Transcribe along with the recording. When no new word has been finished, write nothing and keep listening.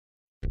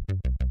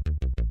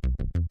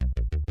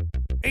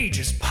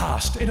Ages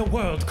passed in a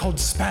world called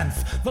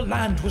Spanth. The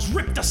land was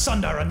ripped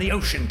asunder and the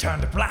ocean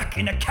turned black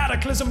in a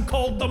cataclysm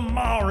called the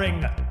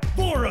Marring.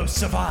 Boros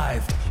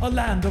survived, a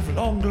land of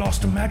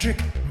long-lost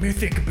magic,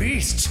 mythic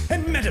beasts,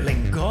 and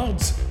meddling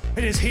gods.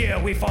 It is here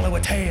we follow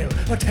a tale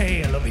of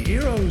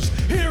heroes,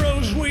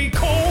 heroes we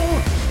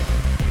call...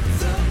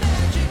 The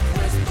Magic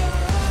Quest Boys.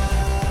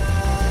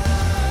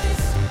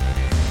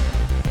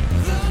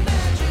 The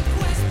Magic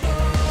Quest Boys.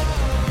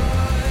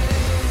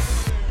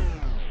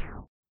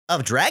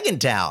 Of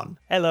Dragontown.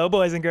 Hello,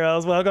 boys and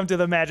girls. Welcome to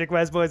the Magic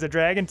Quest Boys of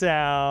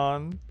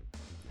Dragontown.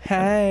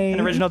 Hey.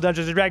 An original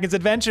Dungeons & Dragons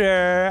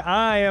adventure.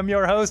 I am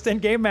your host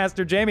and game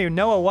master, Jamie.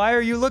 Noah, why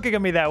are you looking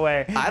at me that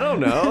way? I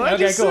don't know. I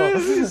Okay, just cool.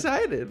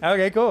 decided.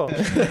 Okay, cool.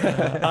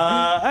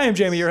 I am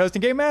Jamie, your host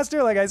and game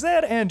master, like I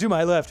said, and to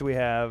my left we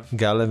have...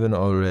 Gallivan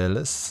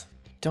Aurelis.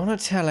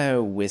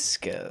 Donatello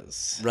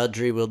Whiskers.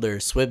 Rudry Wilder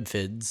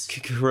Swibfids.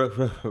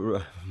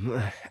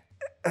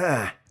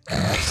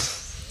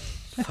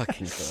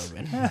 Fucking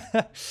Corbin.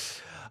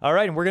 All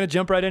right, and we're going to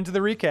jump right into the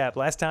recap.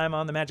 Last time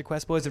on the Magic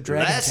Quest Boys of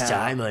Dragontown. Last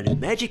time on the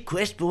Magic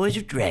Quest Boys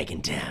of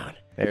Dragontown.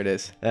 There it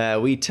is.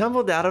 We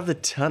tumbled out of the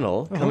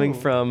tunnel coming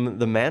from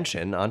the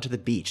mansion onto the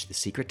beach, the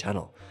secret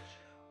tunnel.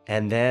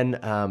 And then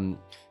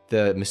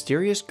the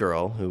mysterious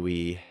girl who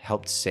we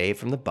helped save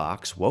from the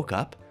box woke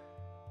up,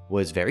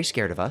 was very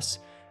scared of us,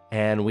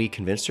 and we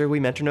convinced her we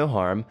meant her no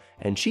harm,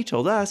 and she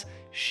told us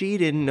she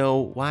didn't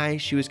know why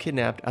she was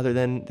kidnapped other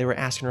than they were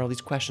asking her all these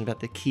questions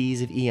about the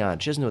keys of Eon.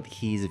 She doesn't know what the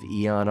keys of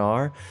Eon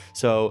are,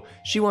 so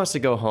she wants to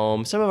go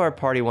home. Some of our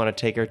party want to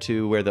take her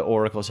to where the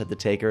Oracle said to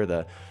take her,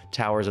 the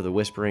Towers of the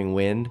Whispering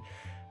Wind.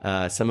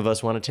 Some of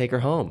us want to take her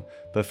home,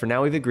 but for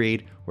now we've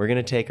agreed we're going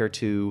to take her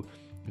to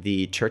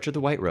the Church of the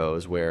White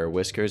Rose, where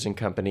Whiskers and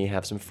company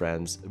have some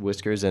friends.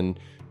 Whiskers and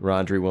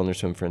Rondry Wilner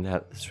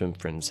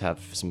Swimfriends have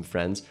some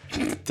friends.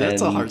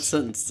 That's a hard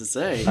sentence to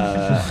say.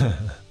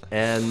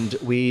 And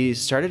we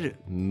started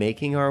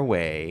making our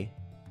way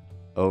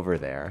over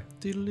there.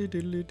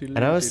 And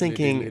I was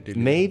thinking,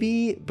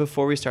 maybe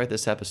before we start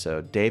this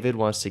episode, David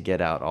wants to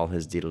get out all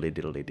his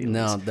diddly-diddly-diddlies.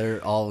 No,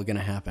 they're all gonna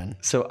happen.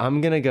 So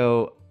I'm going to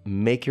go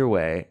make your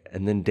way,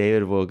 and then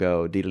David will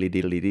go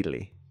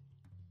diddly-diddly-diddly.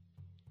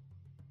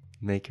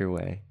 Make your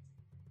way.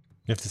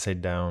 You have to say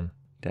down.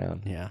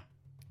 Down. Yeah.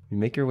 You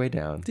make your way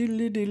down. You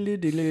make your way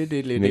down.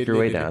 You make your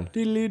way down.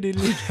 You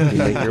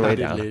make your way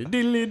down. You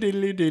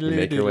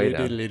make your way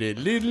down. You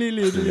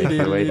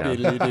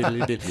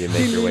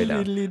make your way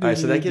down. All right,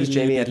 so that gives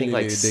Jamie, I think,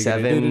 like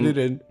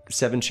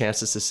seven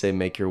chances to say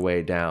 "make your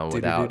way down"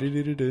 without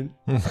David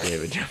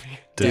jumping.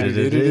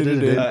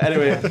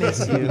 Anyway,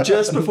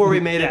 just before we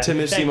made it to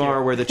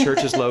Musimar, where the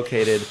church is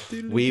located,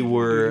 we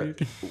were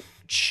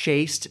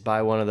chased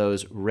by one of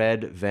those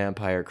red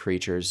vampire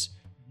creatures.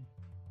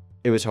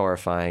 It was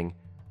horrifying.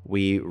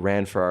 We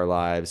ran for our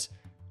lives,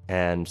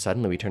 and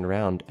suddenly we turned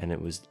around, and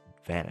it was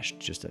vanished.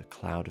 Just a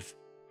cloud of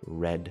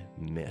red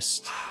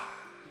mist.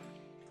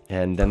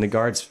 And then the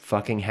guards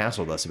fucking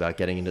hassled us about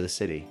getting into the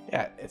city.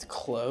 Yeah, it's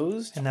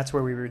closed. And that's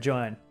where we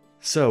rejoin.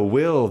 So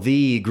will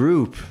the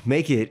group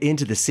make it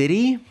into the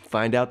city?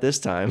 Find out this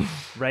time.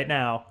 Right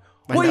now.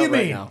 What do you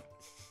Right mean? now.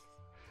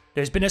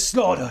 There's been a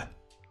slaughter.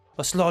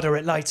 A slaughter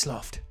at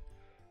Lightsloft.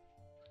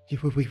 We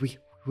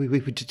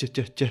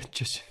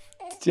just...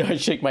 I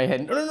shake my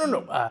head.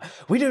 No.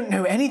 We don't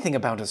know anything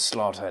about a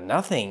slaughter.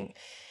 Nothing.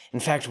 In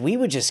fact, we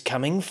were just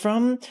coming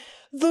from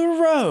the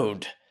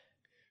road.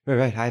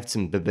 Right. I have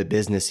some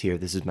business here.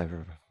 This is my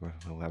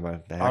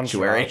actuary.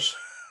 Entourage.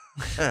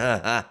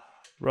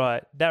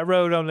 Right. That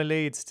road only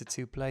leads to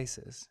two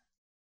places.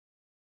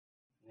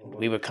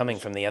 We were coming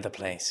from the other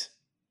place.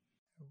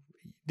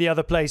 The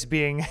other place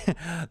being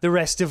the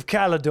rest of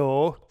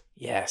Calador.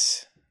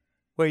 Yes.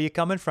 Where are you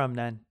coming from,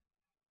 then?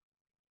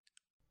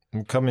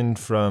 I'm coming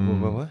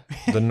from What?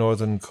 the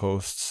northern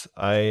coasts.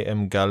 I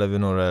am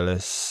Gallivan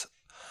Aurelis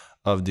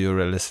of the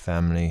Aurelis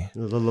family.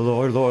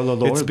 Lord,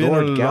 It's been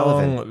Lord a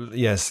Gallivan. long...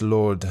 Yes,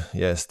 Lord.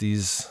 Yes,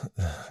 these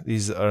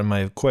are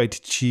my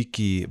quite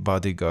cheeky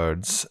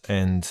bodyguards,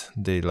 and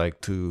they like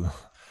to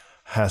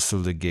hassle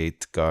the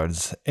gate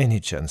guards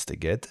any chance they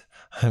get.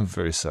 I'm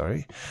very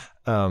sorry.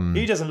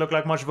 He doesn't look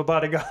like much of a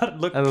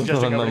bodyguard. Look, I'm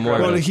just more more.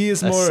 Well, he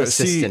is more...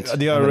 See, assistant.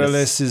 the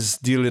Aurelis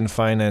deal in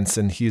finance,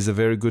 and he's a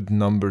very good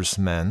numbers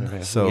man.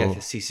 Okay. So...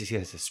 he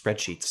has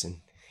spreadsheets in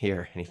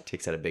here, and he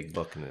takes out a big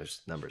book, and there's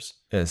numbers.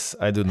 Yes,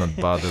 I do not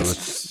bother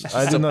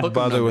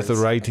with the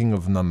writing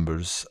of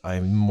numbers.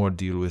 I more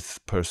deal with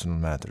personal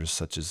matters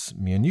such as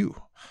me and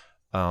you.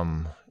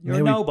 You're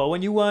a noble,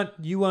 and you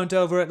weren't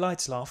over at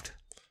Lightsloft.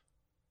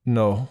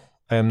 No,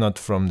 I am not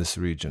from this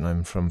region.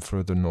 I'm from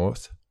further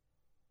north.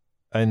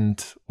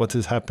 And what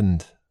has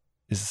happened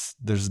is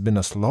there's been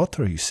a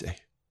slaughter, you say.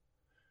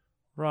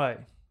 Right.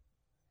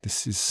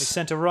 This They is...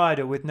 sent a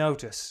rider with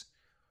notice.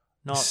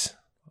 Not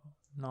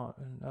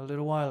a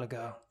little while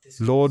ago.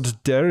 Lord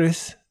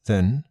Dareth,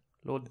 then?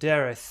 Lord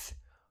Dareth.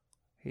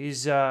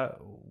 He's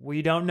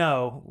we don't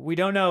know. We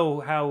don't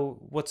know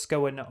what's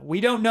going on.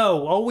 We don't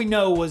know. All we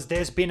know was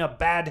there's been a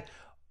bad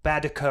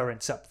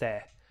occurrence up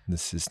there.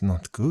 This is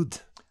not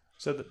good.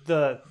 So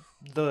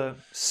the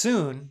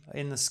soon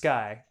in the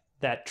sky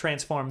that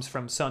transforms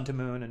from sun to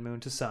moon and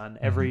moon to sun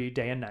every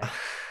day and night.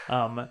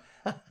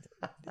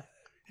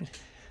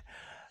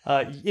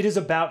 It is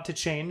about to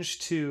change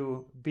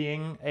to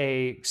being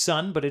a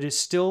sun, but it is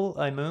still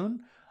a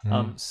moon.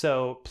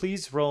 So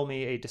please roll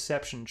me a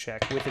deception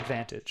check with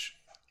advantage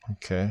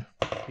Okay.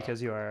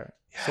 because you are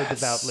so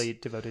devoutly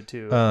devoted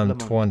to the moon.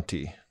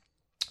 20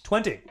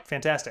 20.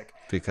 Fantastic.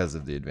 because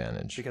of the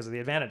advantage. Because of the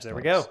advantage. There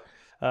we go.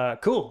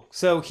 Cool.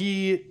 So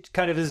he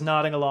kind of is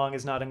nodding along.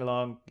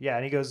 Yeah,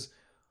 and he goes,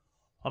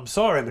 I'm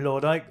sorry, my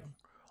lord. I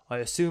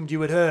assumed you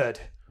had heard.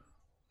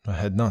 I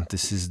had not.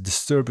 This is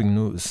disturbing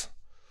news.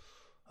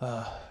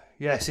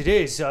 Yes, it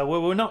is.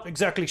 We're not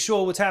exactly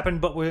sure what's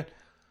happened, but we're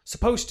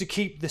supposed to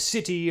keep the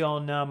city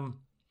on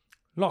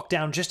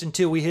lockdown just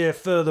until we hear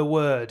further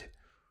word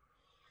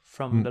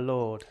from the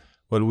Lord.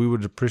 Well, we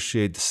would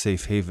appreciate the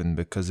safe haven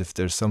because if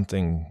there's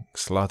something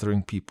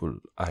slaughtering people,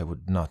 I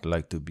would not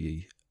like to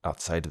be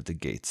outside of the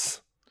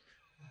gates.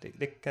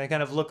 They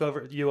kind of look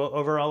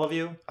over all of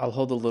you. I'll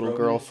hold the little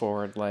girl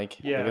forward, like,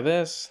 Yeah. look at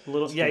this.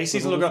 He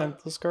sees a little girl.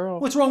 This girl.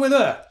 What's wrong with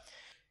her?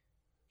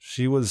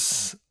 She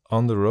was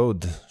on the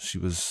road. She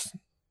was,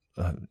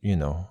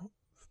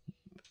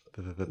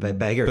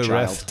 Beggar child.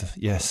 bereft.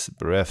 Yes,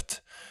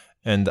 bereft.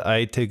 And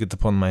I take it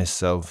upon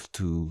myself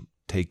to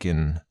take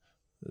in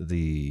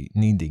the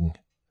needing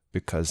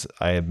because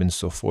I have been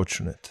so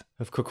fortunate.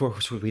 Of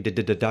course, we did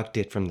deduct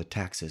it from the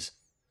taxes.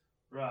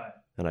 Right.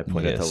 And I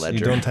point at the Yes, ledger.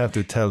 you don't have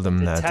to tell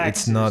them that.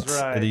 taxes, It's not.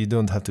 right. You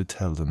don't have to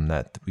tell them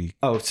that.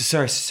 Oh,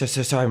 sorry,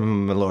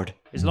 my lord.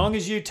 As long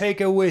as you take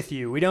her with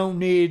you, we don't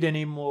need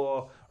any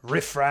more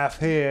riffraff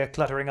here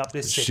cluttering up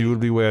this city. She will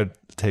be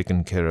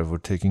taken care of. We're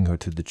taking her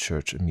to the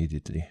church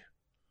immediately.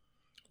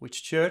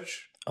 Which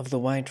church? Of the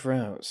White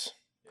Rose.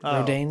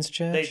 Oh. Rodane's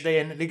church?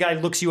 And the guy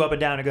looks you up and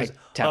down and goes,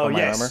 tap "Oh on my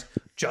yes, armor.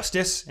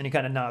 Justice," and he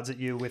kind of nods at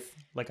you with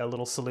like a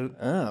little salute.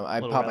 Oh, I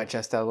Little pop my relic.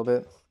 chest out a little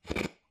Ooh.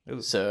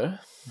 bit. Sir?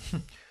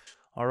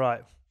 All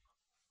right,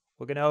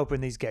 we're gonna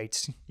open these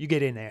gates. You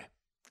get in there,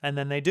 and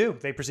then they do.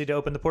 They proceed to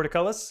open the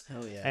portcullis.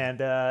 Oh, yeah.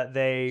 And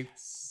they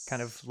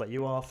kind of let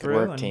you all through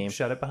work, and team.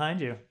 shut it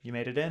behind you. You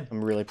made it in.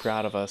 I'm really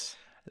proud of us.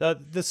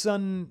 The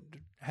sun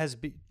has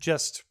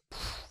just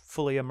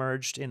fully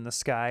emerged in the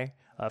sky,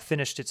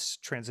 finished its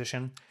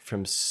transition.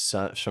 From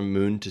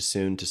moon to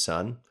soon to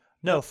sun.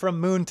 No,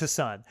 from moon to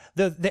sun.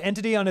 The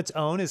entity on its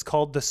own is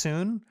called the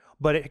Soon,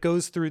 but it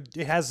goes through.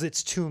 It has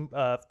its two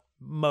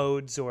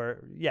modes,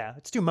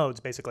 it's two modes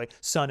basically,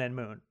 sun and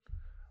moon.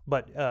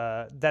 But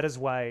that is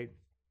why,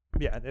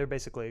 they're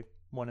basically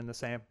one and the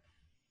same.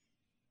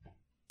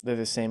 They're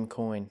the same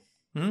coin.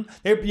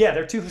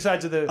 They're two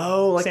sides of the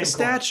Like same the coin.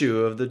 statue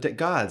of the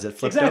gods that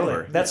flipped Exactly.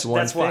 over. That's It's one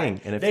that's why.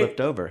 thing, and it They- flipped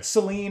over.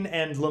 Selene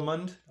and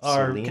Lamund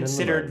are Selene and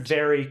considered Lamund.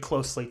 very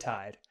closely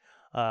tied.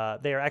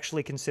 They are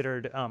actually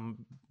considered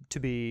to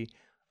be,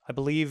 I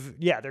believe,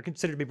 they're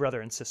considered to be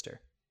brother and sister.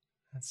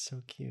 That's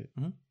so cute.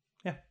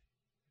 Yeah,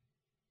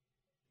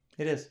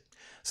 it is.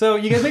 So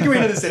you guys make your way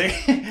into the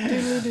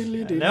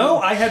city. No,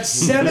 I had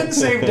 7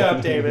 saved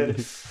up,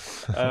 David.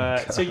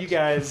 So you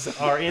guys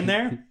are in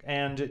there,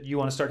 and you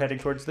want to start heading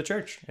towards the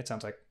church. It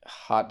sounds like.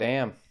 Hot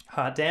damn.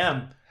 Hot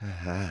damn.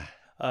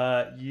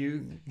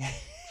 You.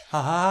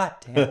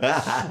 Hot damn.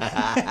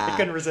 I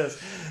couldn't resist.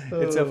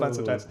 It's so fun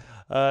sometimes.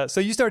 So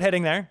you start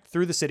heading there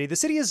through the city. The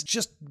city is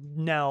just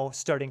now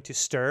starting to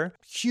stir.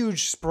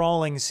 Huge,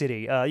 sprawling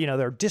city.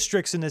 There are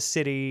districts in this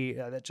city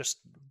that just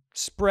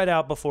spread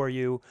out before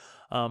you.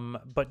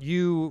 But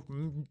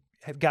you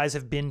guys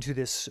have been to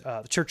this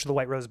Church of the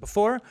White Rose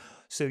before,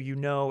 so you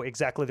know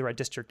exactly the right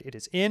district it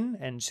is in,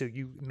 and so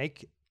you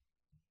make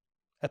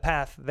a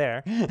path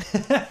there.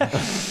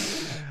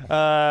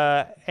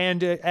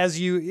 And as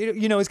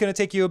it's going to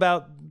take you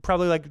about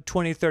probably like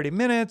 20, 30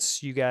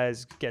 minutes. You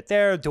guys get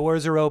there.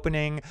 Doors are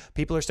opening.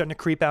 People are starting to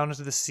creep out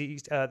onto the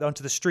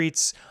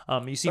streets.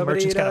 You see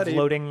merchants kind of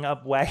loading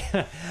up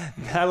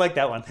I like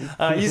that one.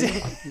 You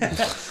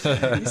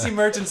see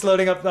merchants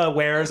loading up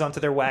wares onto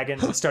their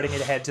wagons and starting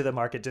to head to the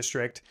market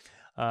district.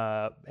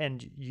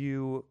 And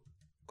you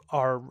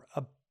are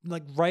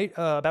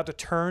about to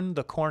turn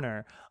the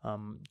corner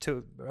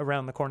to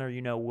around the corner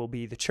will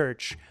be the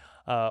church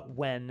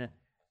when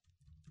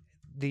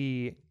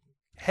the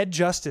head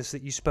justice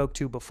that you spoke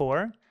to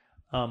before,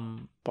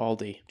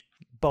 Baldy,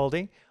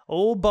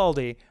 old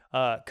Baldy,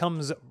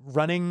 comes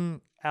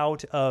running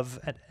out of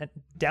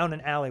down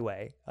an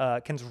alleyway,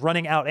 comes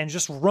running out and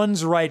just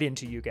runs right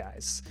into you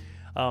guys.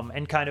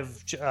 And kind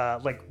of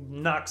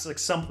knocks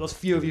a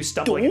few of you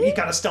stumbling, and he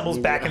kind of stumbles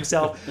back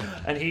himself,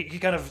 and he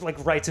kind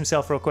of rights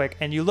himself real quick,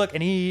 and you look,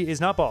 and he is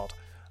not bald.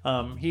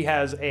 He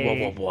has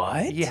a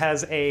what? He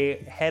has a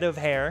head of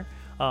hair,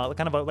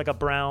 kind of like a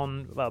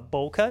brown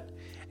bowl cut,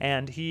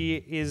 and he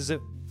is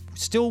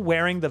still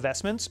wearing the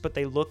vestments, but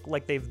they look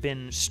like they've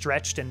been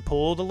stretched and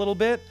pulled a little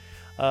bit.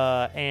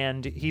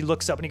 And he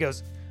looks up and he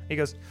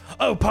goes,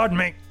 "Oh, pardon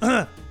me.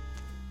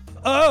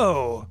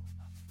 Oh!"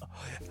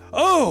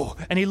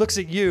 And he looks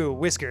at you,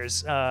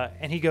 Whiskers,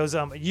 and he goes,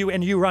 you,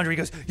 Rondre. He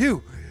goes,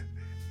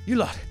 "You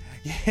lot,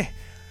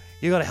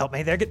 You gotta help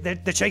me. They're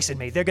chasing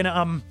me. They're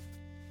gonna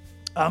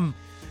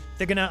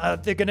they're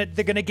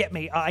gonna get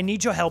me. I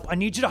need your help. I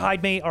need you to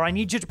hide me, or I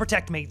need you to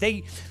protect me.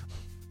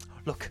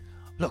 Look.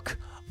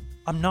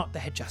 I'm not the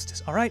head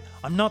justice. All right,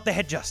 I'm not the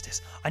head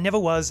justice. I never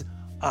was.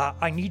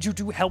 I need you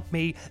to help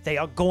me. They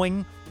are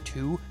going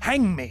to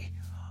hang me.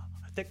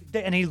 And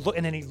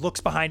then he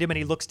looks behind him and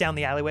he looks down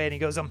the alleyway and he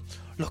goes,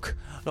 look,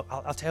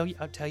 I'll tell you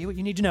what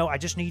you need to know. I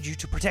just need you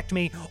to protect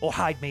me or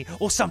hide me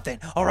or something.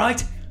 All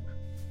right?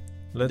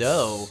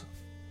 No.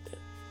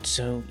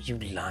 So you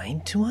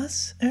lied to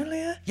us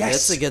earlier? Yes.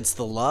 That's against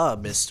the law,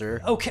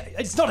 mister. Okay,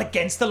 it's not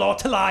against the law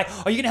to lie.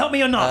 Are you gonna help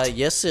me or not?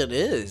 Yes, it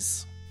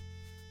is.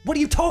 What are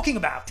you talking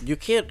about? You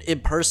can't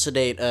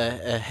impersonate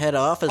a head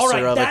officer All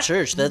right, of that- a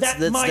church. That's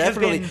that might have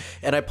definitely. been-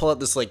 And I pull out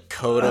this like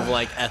code of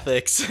like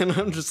ethics, and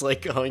I'm just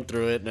like going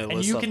through it, and I And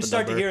list you off can the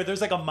start to number. hear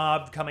there's like a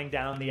mob coming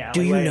down the alleyway.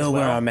 Do you as know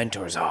where well. our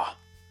mentors are?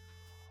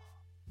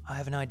 I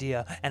have an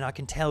idea, and I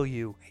can tell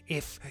you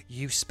if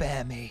you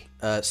spare me.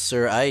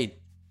 Sir, I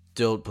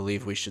don't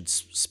believe we should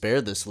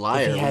spare this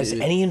liar. If he has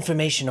We- any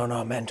information on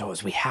our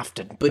mentors, we have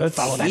to But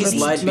follow that he's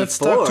lead. lied Let's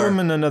talk to before. him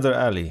in another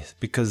alley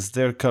because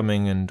they're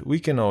coming and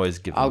we can always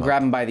give I'll them grab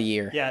up. him by the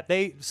ear. Yeah,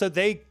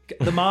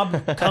 the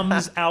mob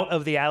comes out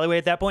of the alleyway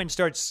at that point and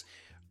starts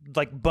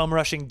like bum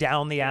rushing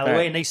down the alleyway,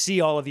 Alright. and they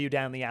see all of you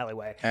down the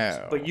alleyway.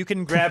 Oh. But you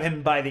can grab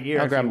him by the ear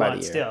I'll if grab you him by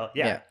want the ear. still.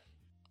 Yeah.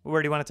 Where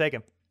do you want to take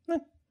him?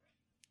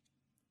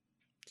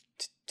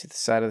 To the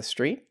side of the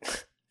street?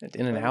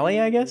 In an alley,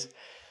 I guess?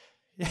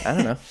 I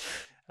don't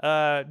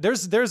know.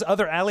 There's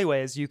other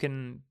alleyways you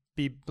can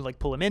be like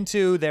pull him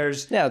into.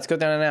 There's Yeah, let's go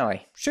down an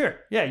alley. sure.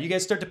 Yeah, you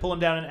guys start to pull him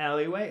down an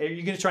alleyway. Are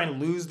you gonna try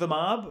and lose the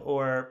mob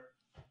or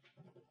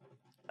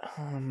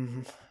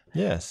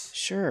Yes.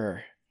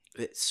 Sure.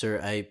 Sir,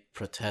 I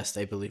protest.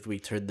 I believe we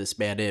turned this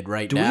man in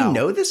right Do now. we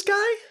know this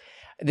guy?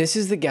 This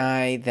is the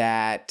guy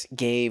that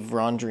gave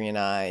Rondry and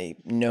I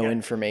no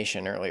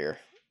information earlier.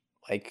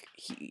 Like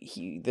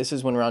this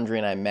is when Rondry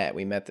and I met.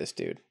 We met this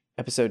dude.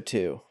 Episode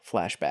 2,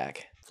 flashback.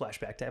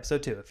 flashback to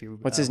episode 2 if you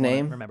What's his wanna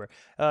name? remember.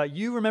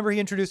 You remember he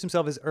introduced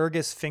himself as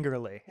Ergus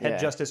Fingerly, Head Yeah.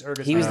 Justice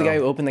Ergus. He was the Fingerly.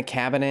 guy who opened the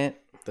cabinet.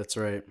 That's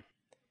right.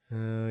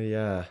 Oh,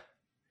 yeah.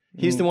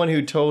 He's the one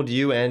who told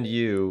you and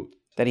you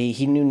That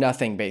he knew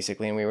nothing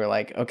basically, and we were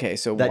like, okay,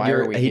 so that why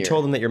are we he here?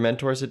 told them that your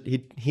mentors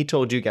he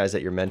told you guys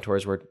that your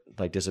mentors were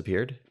like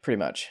disappeared. Pretty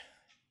much.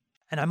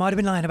 And I might have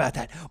been lying about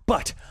that,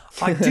 but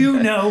I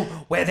do know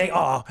where they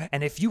are,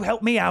 and if you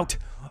help me out,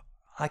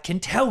 I can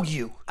tell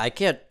you. I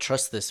can't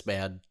trust this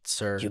man,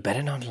 sir. You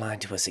better not lie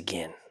to us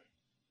again.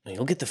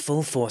 You'll get the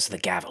full force of the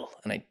gavel.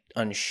 And I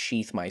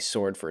unsheath my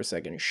sword for a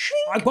second. Shing!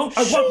 I won't.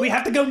 We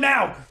have to go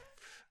now.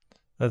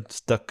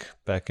 Let's duck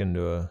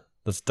into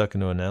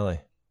an alley.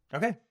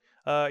 Okay.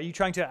 Are you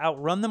trying to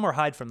outrun them or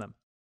hide from them?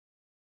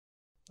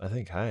 I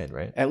think hide,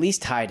 right? At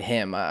least hide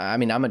him. I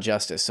mean, I'm a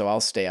justice, so I'll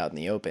stay out in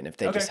the open if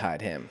they Okay. just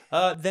hide him.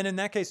 Then in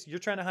that case, you're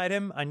trying to hide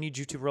him. I need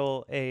you to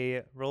roll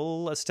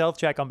a stealth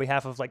check on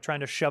behalf of like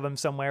trying to shove him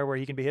somewhere where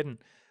he can be hidden.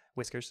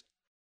 Whiskers.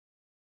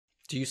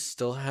 Do you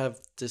still have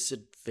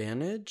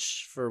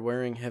disadvantage for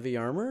wearing heavy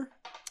armor?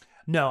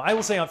 No, I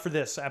will say for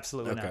this,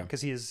 absolutely not, Okay.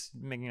 because he is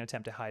making an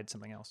attempt to hide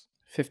something else.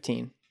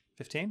 15.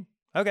 15?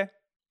 Okay.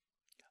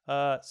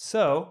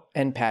 So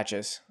And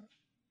patches.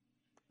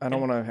 I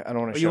don't want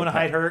to. you want to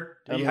hide her?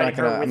 Are you hiding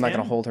her with I'm not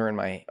gonna him? hold her in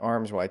my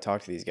arms while I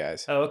talk to these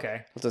guys. Oh,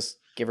 okay. I'll just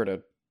give her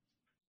to.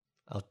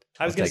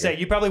 I was going to say,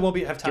 you probably won't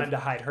have time to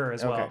hide her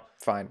as Okay, well.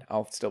 fine.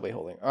 I'll still be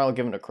holding. Or I'll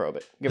give him to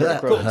Krobit. Give her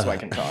to Krobit so I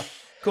can talk.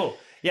 Cool.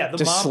 Yeah, the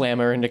Just mob. slam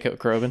her into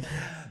Krobin.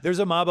 There's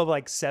a mob of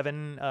like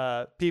 7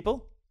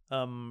 people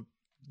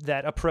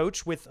that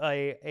approach with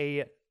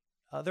a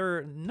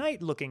other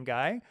knight-looking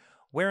guy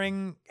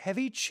wearing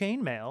heavy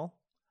chainmail,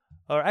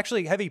 or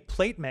actually heavy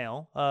plate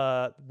mail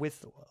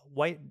with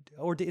white,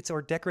 or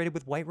decorated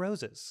with white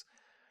roses.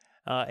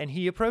 And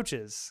he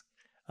approaches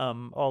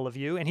all of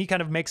you, and he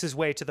kind of makes his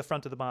way to the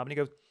front of the mob, and he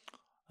goes,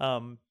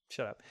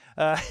 "Shut up!"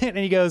 And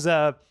he goes,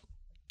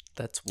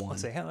 That's one.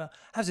 "Let's see,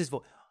 how's his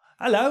voice?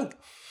 Hello,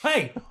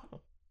 hey,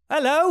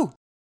 hello.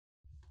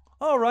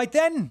 All right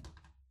then.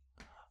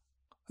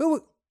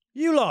 Who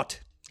you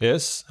lot?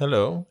 Yes.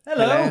 Hello.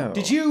 Hello. Hello.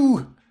 Did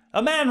you?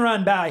 A man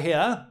ran by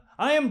here.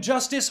 I am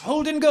Justice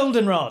Holden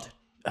Goldenrod.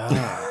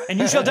 And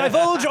you shall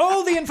divulge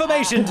all the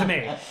information to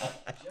me.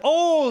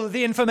 All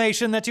the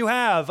information that you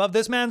have of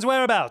this man's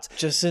whereabouts.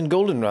 Justin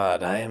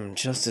Goldenrod. I am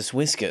Justice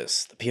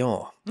Whiskers, the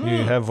pure.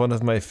 You have one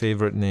of my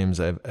favorite names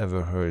I've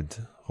ever heard,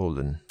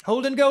 Holden.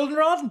 Holden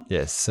Goldenrod?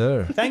 Yes,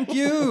 sir. Thank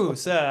you,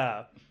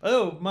 sir.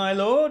 Oh, my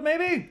lord,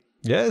 maybe?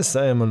 Yes,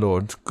 I am a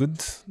lord.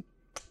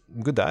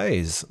 Good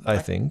eyes, I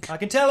think. I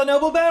can tell a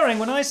noble bearing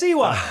when I see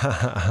one.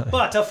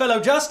 But a fellow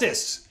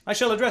justice. I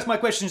shall address my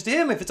questions to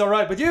him if it's all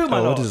right with you, my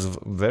Oh, lord. it is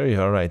very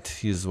all right.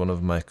 He is one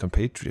of my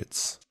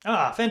compatriots.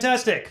 Ah,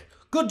 fantastic.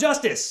 Good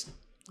justice.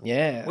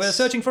 Yes. We're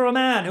searching for a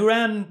man who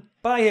ran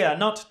by here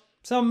not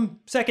some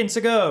seconds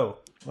ago.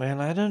 Well,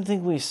 I don't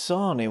think we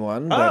saw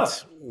anyone, Oh,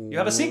 but. you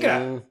have a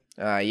seeker.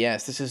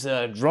 Yes, this is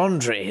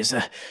Rondry. He's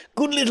a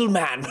good little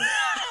man.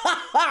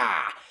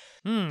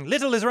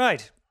 Little is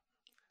right.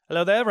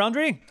 Hello there,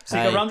 Rondry.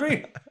 Seeker Hi.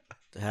 Rondry.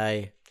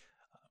 Hi.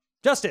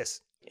 Justice.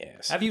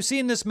 Yes. Have you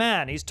seen this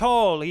man? He's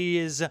tall. He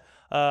is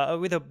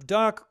with a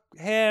dark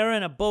hair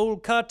and a bowl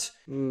cut.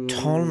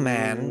 Tall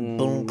man,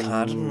 bull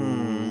cut.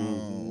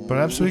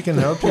 Perhaps we can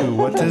help you.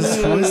 Who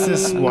is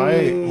this? Why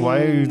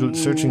are you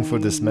searching for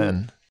this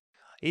man?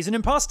 He's an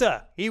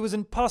imposter. He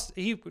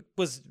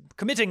was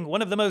committing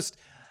one of the most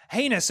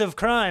heinous of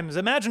crimes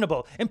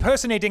imaginable,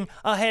 impersonating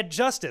a head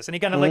justice. And he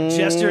kind of like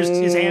gestures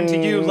his hand to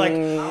you, like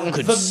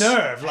the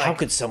nerve. Like, How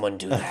could someone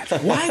do that?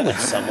 Why would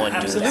someone do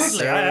that?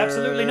 absolutely,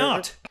 absolutely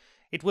not.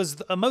 It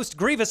was a most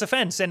grievous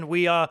offense, and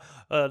we are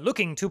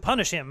looking to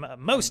punish him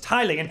most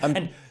highly.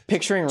 And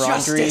Picturing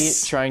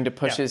Justice! Rondry trying to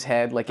push his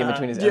head like in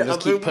between his and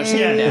just keep pushing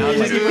him down.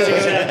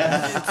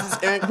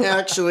 Like,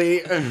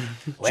 Actually,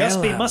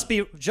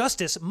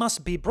 justice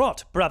must be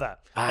brought, brother,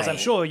 as I'm Aye.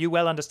 sure you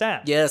well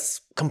understand. yes.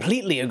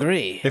 completely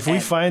agree. If we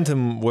find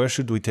him, where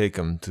should we take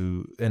him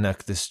to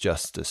enact this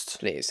justice?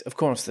 Please, of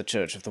course, the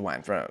Church of the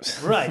White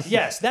Rose. Right,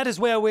 yes, that is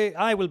where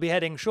I will be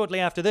heading shortly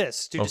after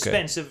this to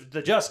dispense of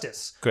the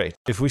justice. Great.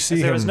 If we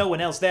see There him, is no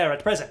one else there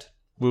at present.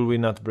 will we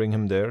not bring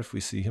him there if we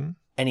see him?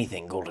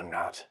 Anything,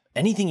 Goldenrod.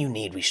 Anything you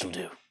need, we shall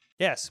do.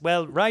 Yes,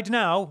 well, right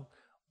now,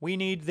 we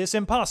need this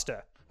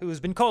imposter, who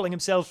has been calling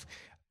himself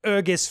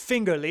Ergis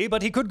Fingerly,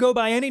 but he could go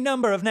by any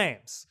number of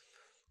names.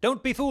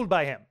 Don't be fooled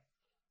by him.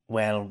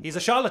 Well, He's a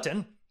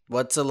charlatan.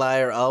 What's a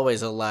liar?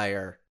 Always a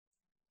liar.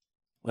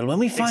 when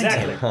we find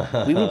Exactly.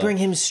 him, we will bring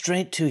him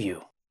straight to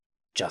you.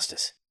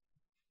 Justice.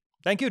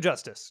 Thank you,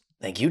 Justice.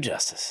 Thank you,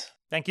 Justice.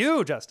 Thank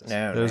you, Justice.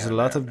 No, There's a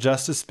lot of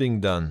justice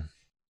being done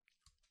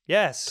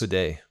Yes.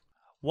 today.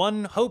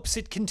 One hopes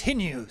it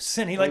continues.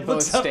 And he like both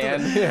looks up.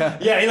 stand,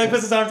 Yeah, he like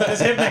puts his arms on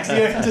his hip next to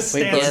you and just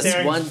stands Yes,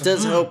 staring. one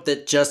does hope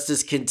that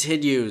justice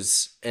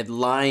continues and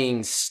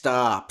lying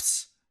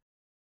stops.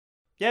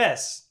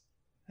 Yes.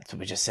 That's what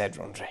we just said,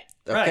 Rondre.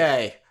 Right.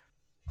 Okay.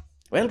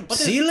 Well,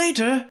 see you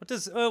later. What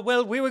does,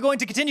 well, we were going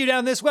to continue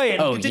down this way and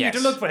continue yes.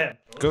 to look for him.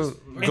 Go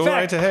In go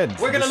fact, right ahead.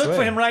 We're going to this look for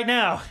way. him right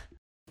now.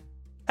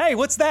 Hey,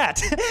 what's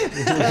that?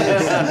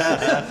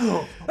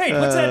 Wait,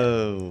 what's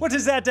that? What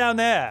is that down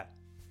there?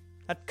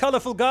 That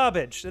colorful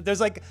garbage. There's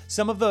like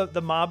some of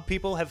the mob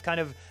people have kind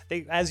of,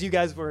 as you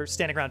guys were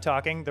standing around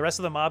talking, the rest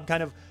of the mob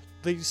kind of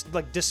they just,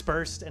 like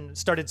dispersed and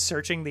started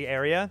searching the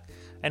area.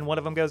 And one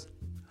of them goes,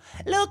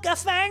 "Look, I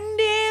found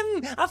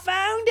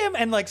him!"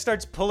 And like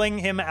starts pulling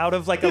him out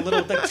of like a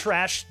little like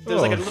trash.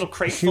 There's like a little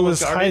crate He full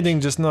was of garbage. hiding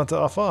just not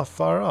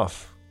far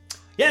off.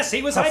 Yes,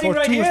 he was How hiding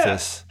right here.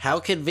 fortuitous. How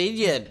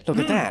convenient. Look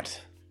at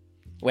that.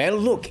 Well,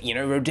 look,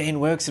 Rodane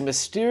works in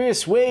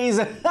mysterious ways.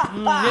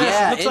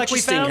 Yeah, looks like we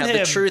interesting found how him.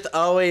 the truth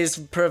always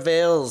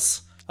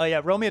prevails. Oh yeah,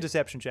 roll me a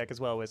deception check as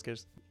well,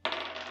 Whiskers.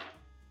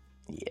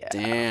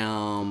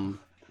 Damn.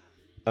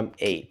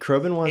 8.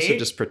 Krobin wants to 8?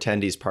 just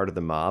pretend he's part of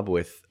the mob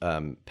with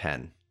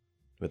Pen,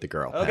 with the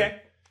girl. Pen.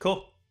 Okay,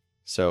 cool.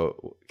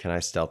 So can I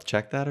stealth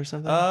check that or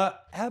something?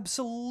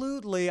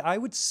 Absolutely. I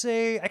would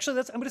say actually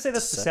I'm gonna say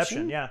that's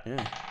deception. Yeah.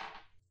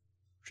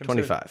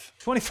 25.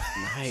 25.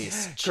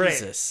 Nice. Great.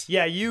 Jesus.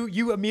 Yeah,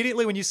 you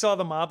immediately when you saw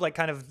the mob like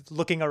kind of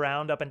looking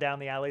around up and down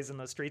the alleys and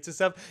the streets and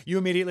stuff, you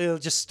immediately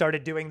just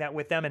started doing that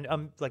with them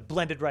and like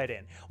blended right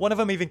in. One of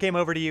them even came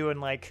over to you and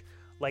like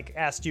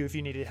asked you if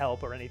you needed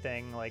help or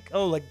anything. Like,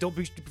 oh, like don't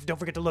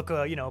forget to look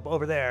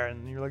over there.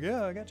 And you're like,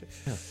 yeah, I got you.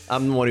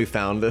 I'm the one who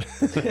found it.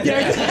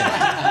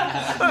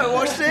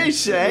 What they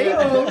say?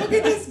 Oh, look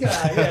at this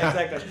guy.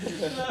 Yeah,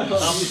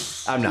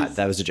 exactly. I'm not.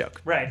 That was a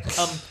joke. Right.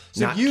 So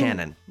Not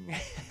canon.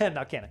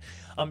 Not canon.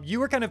 You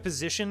were kind of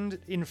positioned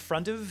in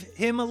front of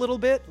him a little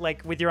bit,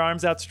 like with your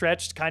arms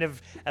outstretched, kind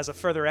of as a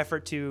further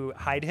effort to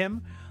hide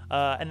him.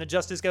 And the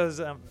justice goes,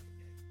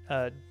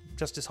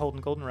 Justice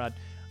Holden Goldenrod.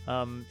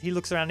 He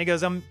looks around and he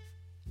goes,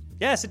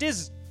 yes, it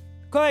is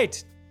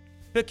quite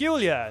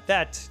peculiar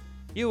that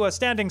you were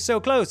standing so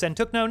close and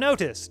took no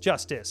notice,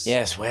 Justice.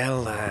 Yes,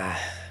 well,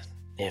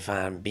 if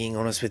I'm being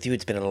honest with you,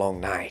 it's been a long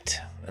night,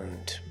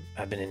 and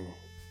I've been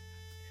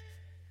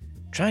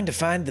trying to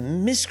find the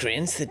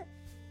miscreants that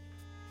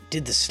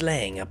did the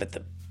slaying up at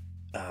the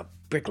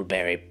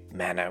Brickleberry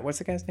Manor. What's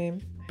the guy's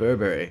name?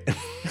 Burberry.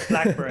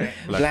 Blackberry.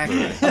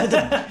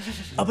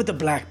 Up at the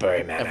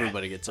Blackberry Manor.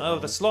 Everybody gets a Oh,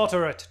 the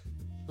slaughter at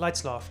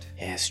Lightsloft.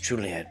 Yes,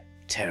 truly a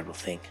terrible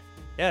thing.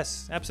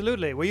 Yes,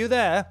 absolutely. Were you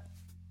there?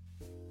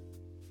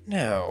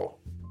 No.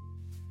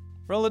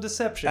 Roll a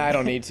deception. I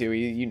don't need to.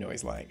 You know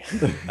he's lying.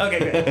 Okay,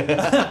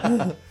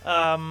 good.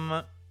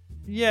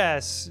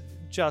 Yes,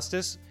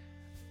 Justice.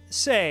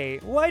 Say,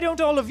 why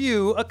don't all of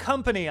you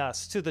accompany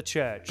us to the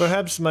church?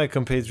 Perhaps my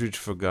compatriot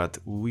forgot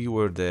we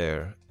were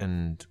there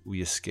and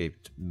we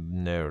escaped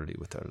narrowly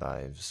with our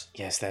lives.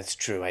 Yes, that's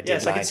true. I did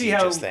Yes, I lie can to see you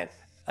how just then.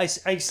 I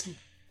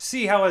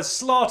see how a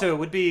slaughter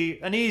would be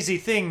an easy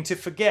thing to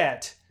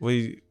forget.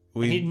 He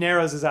We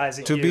narrows his eyes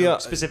at to you be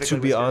specifically.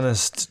 to be Whiskers.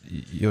 honest,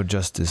 Your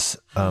Justice,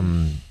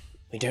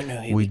 We don't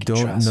know who we can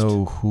don't trust.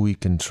 know who we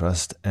can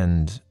trust,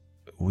 and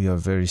we are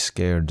very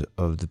scared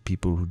of the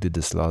people who did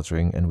the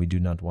slaughtering, and we do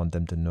not want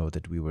them to know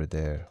that we were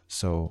there.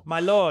 So My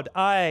lord,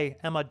 I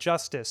am a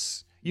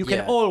justice. You can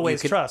Yeah,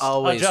 always you can trust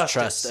always a justice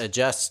trust a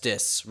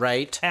justice,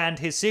 right? and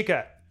his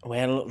seeker.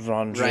 Well,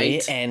 Rondre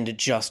Right. and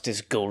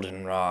Justice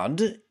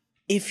Goldenrod,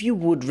 if you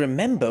would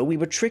remember, we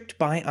were tricked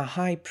by a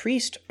high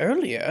priest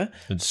earlier.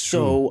 It's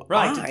so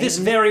Right, this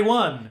very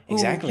one. Who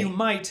Exactly.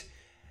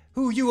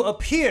 who you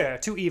appear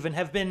to even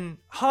have been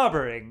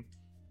harboring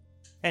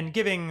and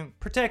giving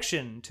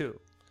protection to.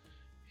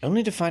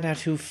 Only to find out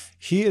who.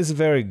 He is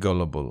very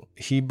gullible.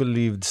 He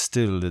believed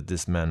still that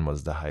this man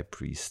was the high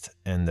priest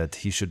and that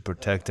he should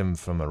protect him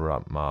from a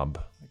mob.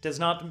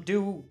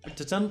 It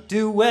doesn't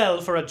do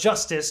well for a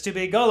justice to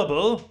be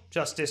gullible,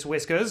 Justice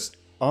Whiskers.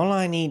 All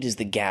I need is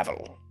the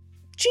gavel.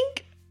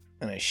 Chink!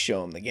 And I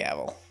show him the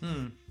gavel.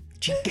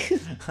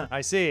 Chink! I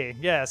see.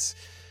 Yes.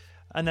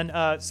 And then,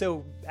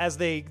 so as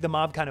the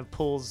mob kind of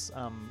pulls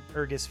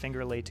Urgus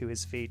Fingerlay to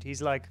his feet,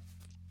 he's like,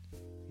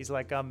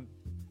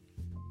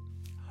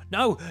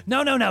 no,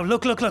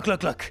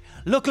 look.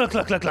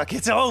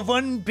 It's all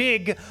one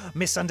big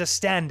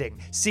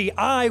misunderstanding. See,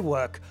 I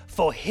work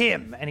for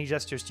him, and he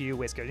gestures to you,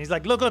 Whisker. And he's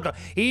like, look.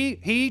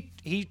 He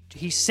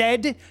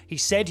said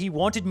he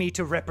wanted me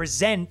to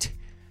represent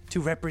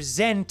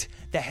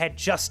the head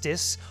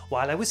justice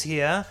while I was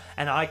here,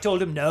 and I told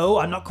him no,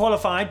 I'm not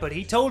qualified, but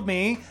he told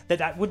me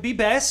that would be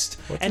best.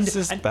 What and, is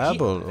this and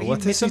babble? He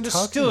What is he talking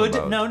misunderstood.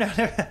 about? No.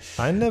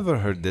 I never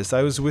heard this.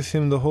 I was with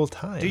him the whole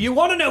time. Do you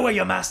want to know where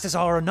your masters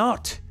are or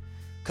not?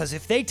 Because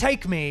if they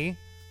take me,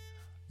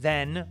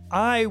 then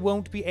I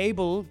won't be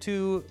able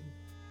to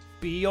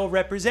be your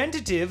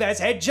representative as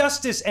head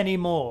justice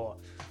anymore.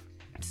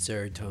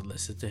 Sir, don't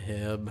listen to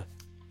him.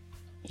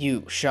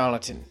 You,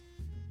 charlatan.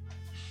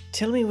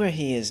 Tell me where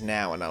he is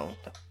now, and I'll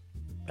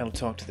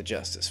talk to the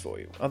justice for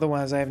you.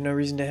 Otherwise, I have no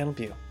reason to help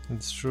you.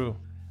 It's true.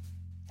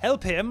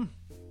 Help him?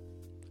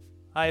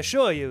 I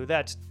assure you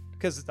that,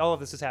 because all of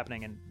this is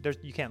happening, and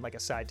you can't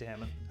aside to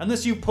him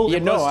unless you pull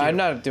him. no, close to I'm you.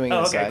 not doing Oh,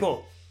 an okay, aside.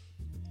 cool.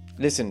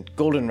 Listen,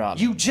 Goldenrod.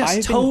 You just I've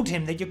been- told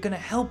him that you're gonna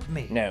help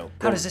me. No,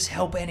 How go- does this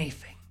help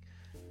anything?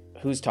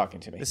 Who's talking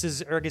to me? This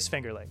is Urgus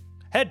Fingerling.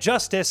 Head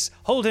Justice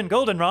Holden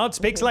Goldenrod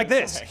speaks like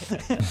this.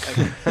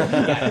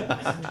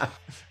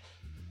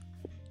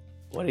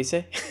 What did he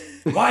say?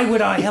 Why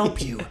would I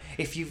help you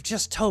if you've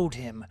just told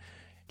him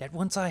that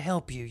once I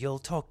help you, you'll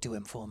talk to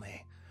him for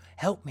me?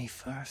 Help me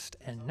first,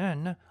 and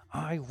then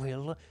I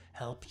will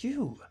help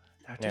you.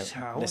 That is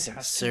how listen, it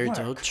has Sir, to work.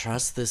 don't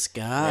trust this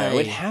guy. No,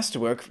 it has to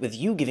work with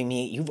you giving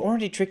me. You've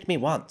already tricked me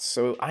once,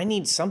 so I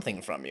need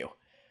something from you.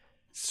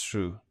 It's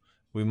true.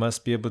 We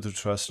must be able to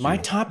trust you. My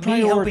top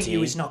Me priority. helping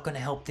you is not going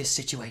to help this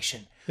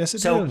situation. Yes,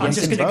 it So will. I'm I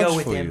just can going to go vouch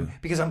with for him you.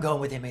 because I'm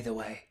going with him either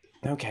way.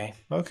 Okay,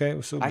 Okay,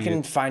 so I be can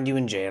it. find you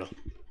in jail.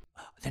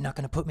 They're not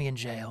going to put me in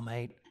jail,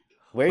 mate.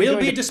 Where are you We'll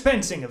going be to-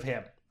 dispensing of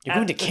him. You're at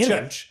going to the kill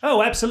him? church.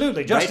 Oh,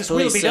 absolutely. Justice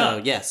Rightfully will be so.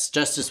 done. Yes,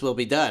 justice will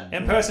be done.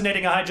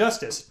 Impersonating a high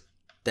justice.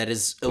 That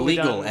is be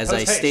illegal, done as I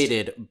post-haste.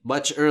 stated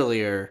much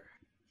earlier.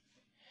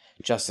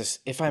 Justice,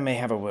 if I may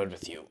have a word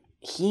with you,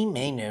 he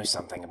may know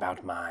something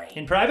about my.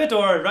 In private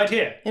or right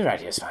here? Yeah, right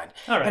here's fine.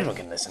 All right. Everyone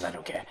can listen. I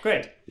don't care.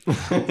 Great.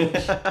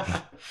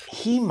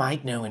 He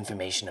might know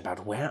information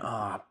about where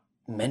our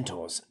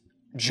mentors,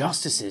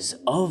 justices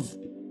of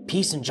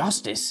peace and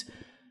justice,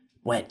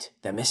 went.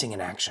 They're missing in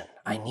action.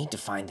 I need to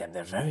find them.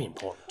 They're very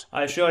important.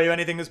 I assure you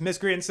anything this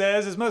miscreant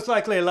says is most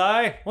likely a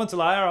lie. Once a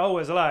liar,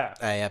 always a liar.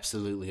 I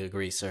absolutely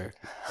agree, sir.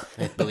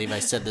 I believe I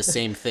said the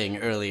same thing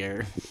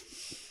earlier.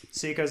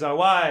 Seekers are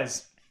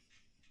wise.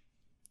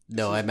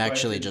 No, I'm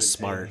actually just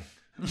smart.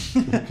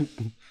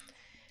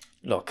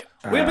 Look,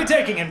 We'll be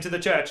taking him to the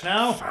church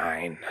now.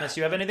 fine. Unless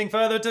you have anything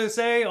further to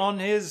say on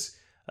his,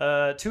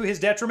 to his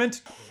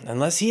detriment.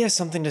 Unless he has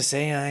something to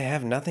say, I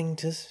have nothing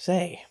to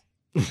say.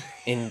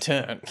 In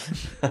turn.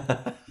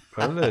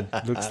 Well, it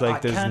looks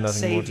like there's can't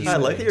nothing more save to you. I say.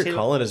 like that you're Till-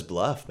 calling his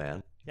bluff,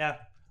 man. Yeah.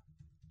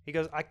 He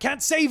goes, I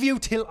can't save you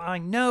till I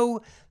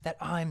know that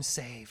I'm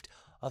saved.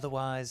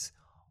 Otherwise,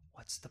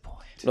 what's the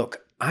point?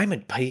 Look, I'm a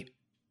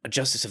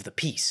justice of the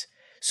peace,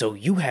 so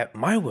you have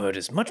my word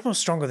is much more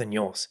stronger than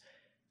yours.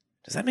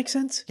 Does that make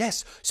sense?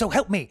 Yes, so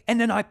help me,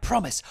 and then I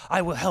promise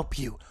I will help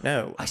you.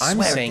 No, I I'm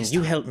swear it saying this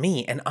you time. help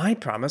me, and I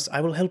promise I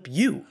will help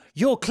you.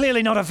 You're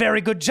clearly not a very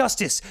good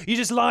justice. You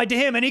just lied to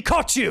him and he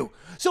caught you.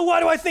 So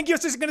why do I think you're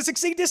going to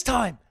succeed this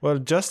time? Well,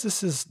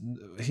 justice is.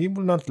 He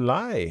will not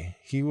lie.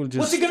 He will just.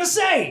 What's he going to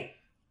say?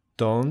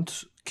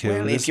 Don't kill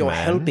Well, this if you're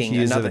man. helping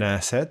he is another- an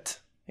asset.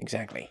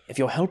 Exactly. If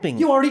you're helping,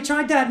 You already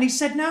tried that and he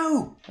said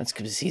no. that's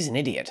because he's an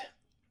idiot.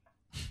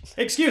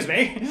 Excuse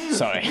me.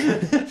 Sorry.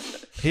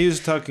 He is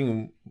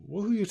talking.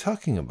 What are you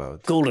talking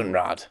about?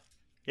 Goldenrod.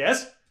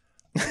 Yes?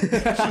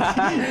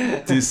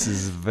 This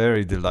is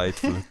very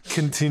delightful.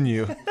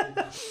 Continue.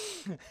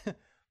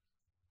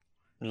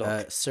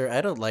 Look, Sir,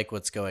 I don't like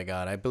what's going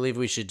on. I believe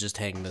we should just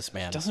hang this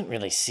man. it doesn't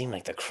really seem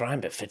like the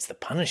crime befits the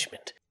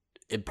punishment.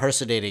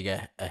 Impersonating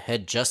a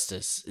head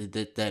justice,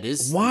 that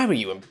is... Why were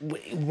you?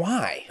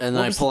 Why? And What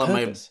then I was pull the out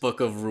my purpose?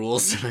 book of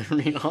rules and I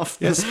read off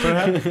them. Yes,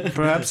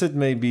 perhaps it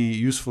may be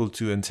useful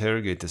to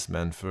interrogate this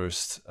man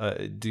first.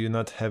 Do you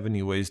not have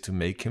any ways to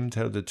make him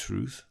tell the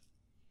truth?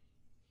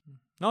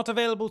 Not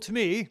available to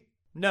me.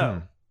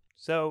 No.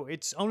 So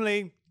it's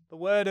only the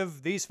word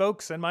of these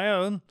folks and my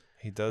own,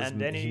 He does.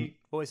 and any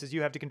voices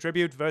you have to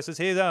contribute versus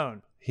his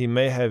own. He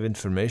may have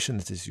information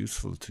that is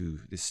useful to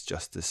this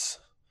justice,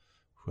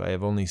 who I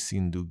have only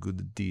seen do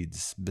good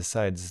deeds,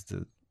 besides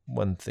the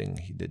one thing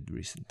he did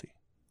recently.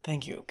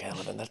 Thank you,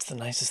 Caliban. That's the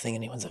nicest thing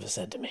anyone's ever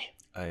said to me.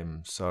 I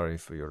am sorry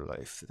for your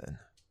life, then.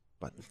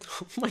 But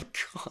Oh my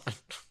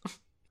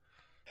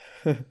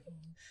god.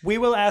 We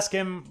will ask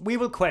him, we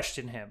will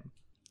question him.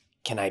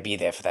 Can I be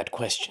there for that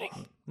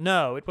questioning?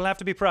 No, it will have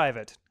to be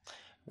private.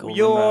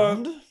 Golden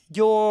round?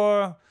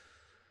 Your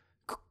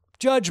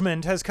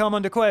judgment has come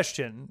under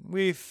question.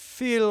 We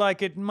feel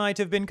like it might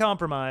have been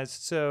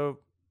compromised, so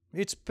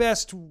it's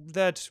best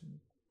that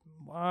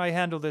I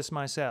handle this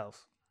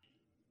myself.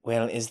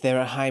 Well, is there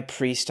a high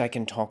priest I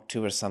can talk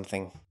to or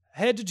something?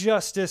 Head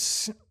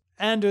Justice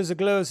Anders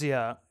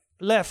Aglosia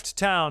left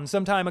town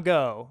some time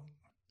ago,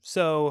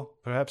 so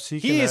perhaps he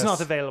can he is ask-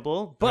 not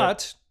available,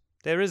 but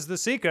there is the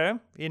Seeker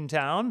in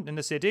town, in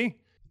the city.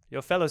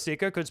 Your fellow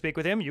Seeker could speak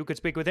with him, you could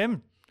speak with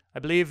him. I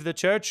believe the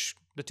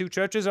two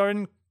churches are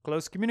in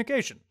close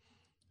communication.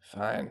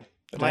 Fine.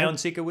 But My I- own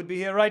Seeker would be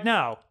here right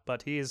now,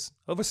 but he is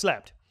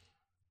overslept.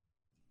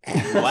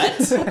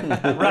 What?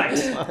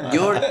 Right.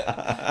 You're.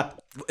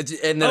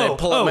 And then I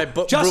pull out my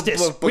book.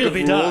 Justice book will of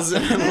be rules,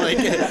 done. and I'm like,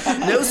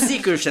 no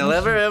seeker shall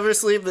ever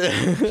sleep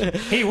there.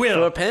 He will.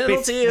 For a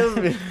penalty of.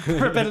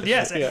 For a penalty,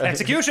 yes,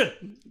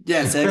 execution.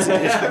 Yes,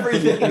 execution.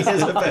 Everything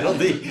is a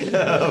penalty.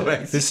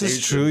 This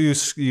is true.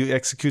 You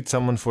execute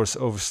someone for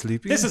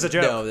oversleeping. This is a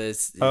joke. No,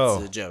 it's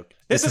Oh. a joke.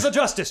 This is a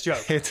justice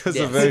joke. It was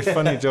a very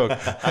funny joke.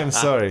 I'm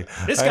sorry.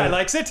 This guy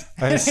likes it.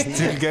 I'm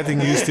still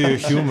getting used to your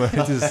humor.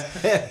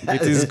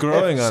 It is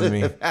growing on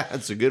me.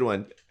 That's a good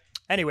one.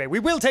 Anyway, we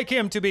will take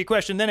him to be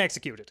questioned, then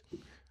executed.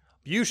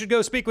 You should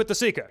go speak with the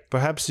Seeker.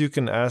 Perhaps you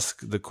can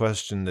ask the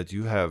question that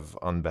you have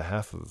on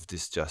behalf of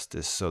this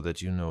justice, so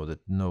that you know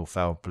that no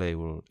foul play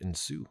will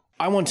ensue.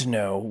 I want to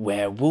know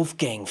where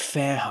Wolfgang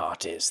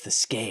Fairheart is, the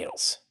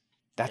Scales.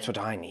 That's what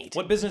I need.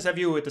 What business have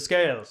you with the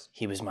Scales?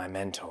 He was my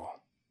mentor,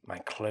 my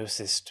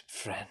closest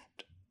friend.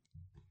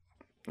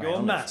 My Your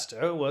only-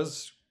 master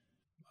was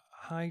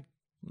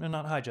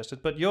not high justice,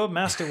 but your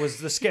master was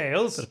the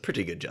Scales.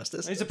 Pretty good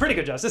justice. He's a pretty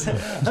good justice.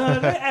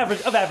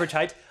 Average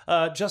height.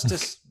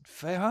 Justice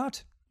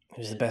Fairheart?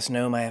 He was the best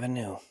gnome I ever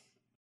knew.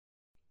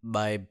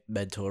 My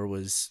mentor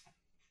was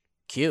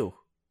Q,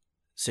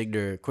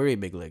 Signer Query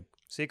Big Leg.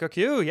 Seeker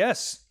Q,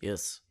 yes.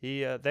 Yes.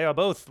 They are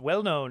both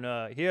well known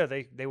here.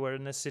 They were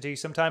in this city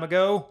some time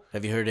ago.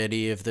 Have you heard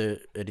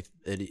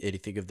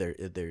anything of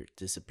their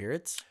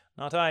disappearance?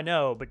 Not I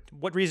know, but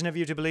what reason have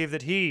you to believe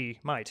that he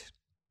might?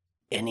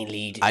 Any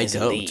lead I is a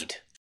don't. lead.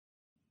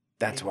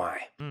 That's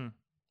why.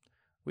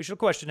 We shall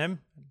question him,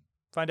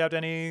 find out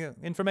any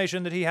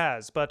information that he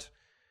has, but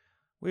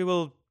we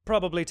will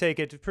probably take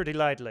it pretty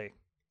lightly.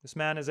 This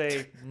man is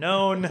a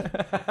known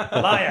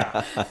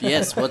liar.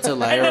 Yes, what's a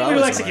liar? And then we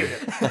will always a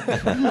execute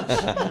liar.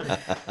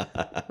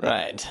 him.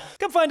 Right.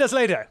 Come find us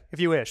later, if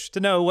you wish, to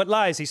know what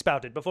lies he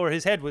spouted before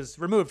his head was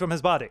removed from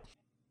his body.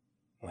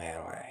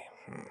 Well,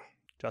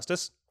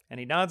 Justice? And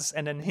he nods,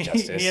 and then he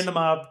Justice. and the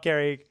mob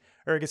carry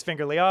Urgus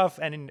Fingerly off,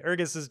 and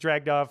Urgus is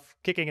dragged off,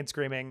 kicking and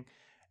screaming,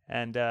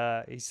 and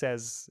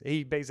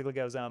he basically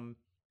goes,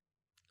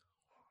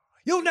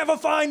 "You'll never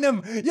find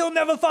them! You'll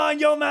never find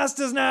your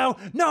masters now!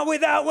 Not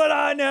without what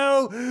I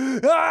know!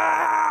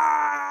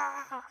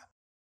 Ah!"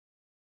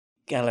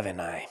 Galavan,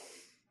 I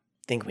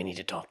think we need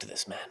to talk to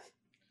this man.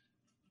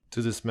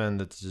 To this man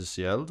that just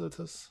yelled at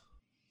us?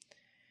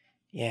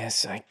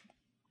 Yes,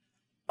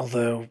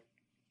 although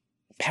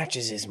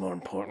Patches is more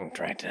important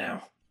right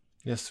now.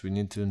 Yes, we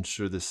need to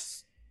ensure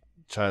this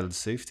child's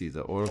safety.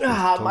 The oracle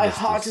told My us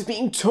heart this. is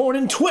being torn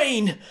in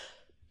twain!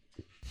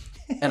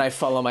 And I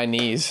fall on my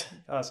knees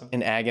Awesome.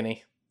 in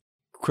agony.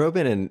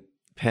 Krobin and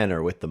Penn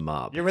are with the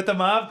mob. You're with the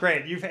mob?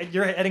 Great.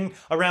 You're heading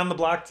around the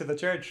block to the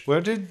church.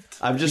 Where did...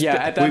 I'm just. Yeah,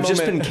 at that we've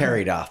just been moment-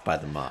 carried off by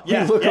the mob.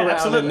 Yeah, Look yeah, around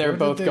absolutely. and they're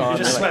both they- gone.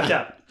 You're just We're like,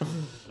 swept up.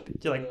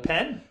 You're like,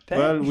 Pen?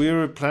 Well, we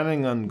were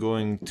planning on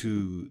going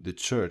to the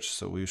church,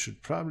 so we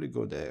should probably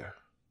go there.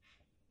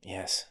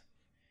 yes.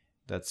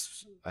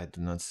 I do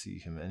not see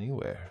him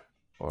anywhere.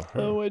 Or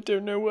her. I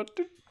don't know what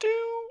to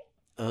do.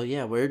 Oh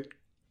yeah, where'd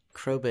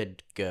Krobed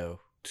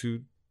go?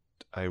 To,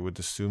 I would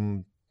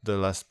assume, the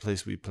last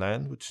place we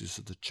planned, which is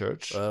the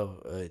church.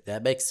 Oh,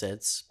 that makes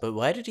sense. But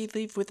why did he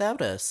leave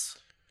without us?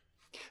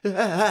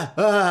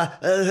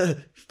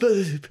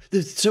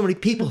 There's so many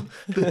people.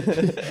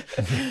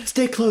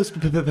 Stay close,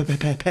 Pan.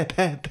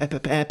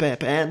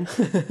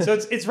 So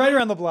it's right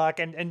around the block,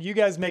 and you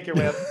guys make your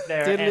way up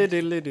there. and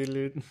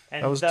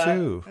That was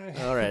two.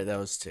 All right, that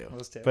was two.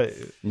 Those two. But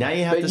Now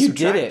you have But to you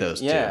subtract did it. those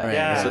two. Yeah. Right,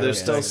 Yeah. So there's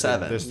yeah, still yeah.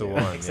 7. there's the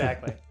one.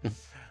 Exactly.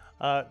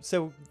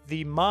 So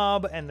the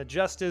mob and the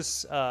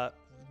justice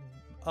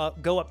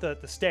go up the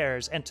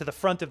stairs, and to the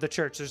front of the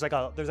church there's like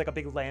a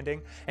big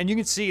landing, and you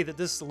can see that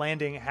this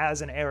landing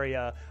has an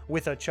area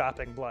with a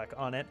chopping block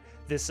on it.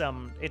 This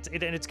it's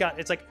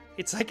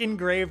like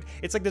engraved.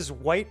 It's like this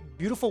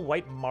beautiful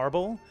white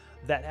marble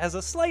that has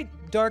a slight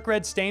dark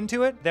red stain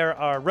to it. There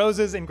are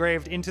roses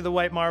engraved into the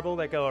white marble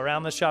that go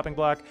around the shopping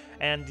block,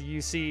 and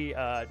you see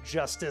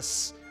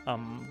Justice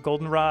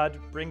Goldenrod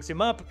brings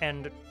him up,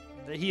 and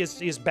he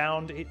is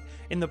bound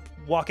in the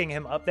walking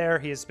him up there.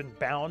 He has been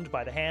bound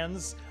by the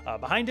hands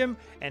behind him,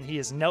 and he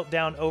is knelt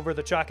down over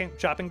the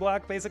chopping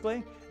block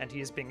basically, and he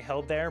is being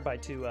held there by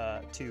two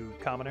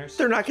commoners.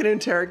 They're not going to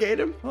interrogate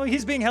him? Well,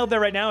 he's being held there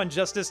right now, and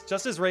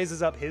Justice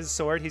raises up his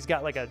sword. He's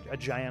got like a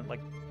giant like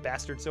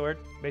bastard sword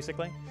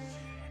basically,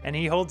 and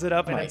he holds it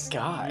up. And My it's,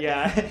 God.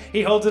 Yeah,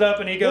 he holds it up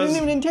and he They goes,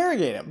 didn't even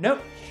interrogate him.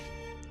 nope.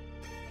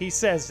 He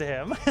says to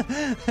him,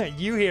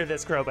 you hear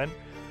this, Krobin.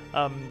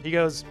 He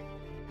goes,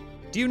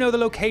 do you know the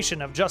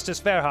location of Justice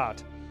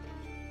Fairheart?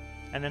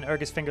 And then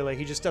Ergus Fingerlay,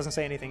 he just doesn't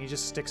say anything. He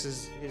just sticks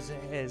his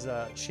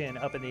chin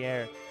up in the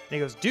air. And he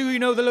goes, do you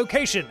know the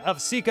location of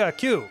Sika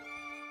Q?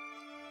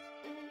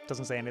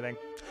 Doesn't say anything.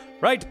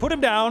 Right, put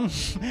him down.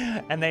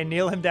 And they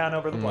kneel him down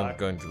over the I'm block. not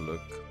going to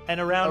look. And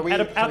around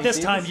Can at we this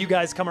see time, this? you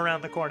guys come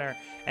around the corner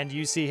and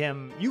you see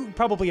him. You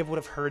probably would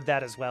have heard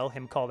that as well.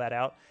 Him call that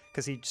out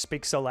because he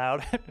speaks so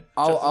loud.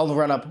 I'll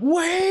run up.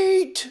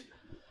 Wait!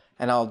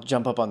 And I'll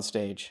jump up on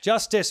stage.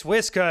 Justice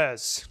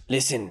Whiskers.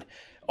 Listen,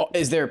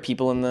 is there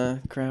people in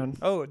the crowd?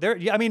 Oh, there.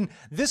 Yeah, I mean,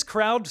 this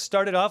crowd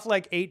started off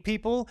like 8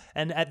 people,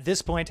 and at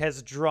this point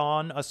has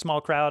drawn a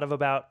small crowd of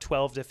about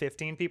 12 to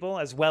 15 people,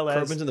 as well as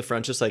Corbin's in the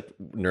front, just like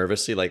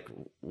nervously, like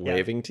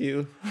waving to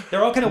you,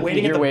 they're all kind of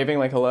waiting. You're at the, waving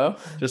like hello?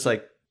 just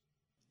like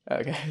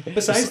Okay.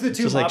 besides the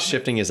two just like mob,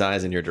 shifting his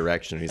eyes in your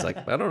direction. He's like,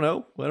 I don't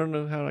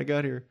know how I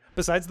got here.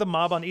 besides the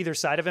mob on either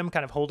side of him,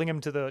 kind of holding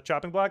him to the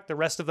chopping block. The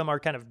rest of them are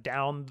kind of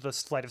down the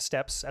flight of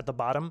steps at the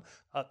bottom,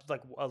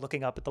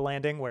 looking up at the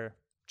landing where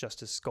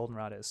Justice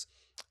Goldenrod is.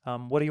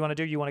 What do you want to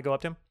do? You want to go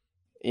up to him?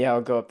 Yeah,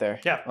 I'll go up there.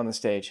 Yeah. On the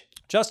stage.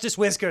 Justice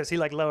Whiskers. He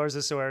like lowers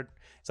his sword.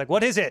 It's like,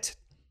 what is it?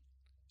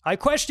 I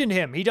questioned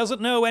him. He doesn't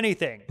know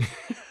anything.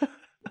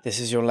 This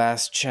is your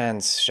last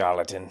chance,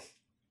 charlatan.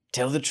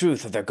 Tell the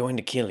truth or they're going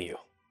to kill you.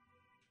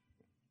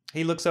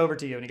 He looks over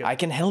to you and he goes, I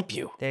can help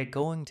you. they're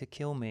going to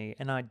kill me,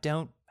 and I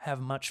don't have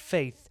much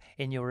faith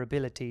in your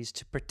abilities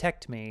to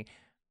protect me.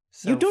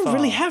 So You don't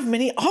really far." have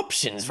many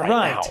options right,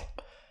 Right. now.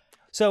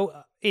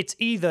 So it's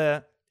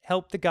either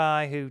help the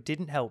guy who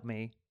didn't help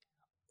me,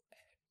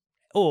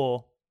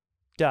 or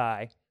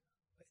die.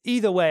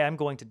 Either way, I'm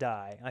going to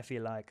die. I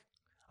feel like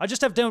I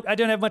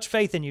don't have much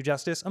faith in you,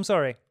 Justice. I'm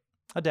sorry,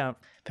 I don't.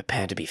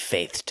 Prepare to be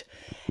faithed.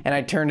 And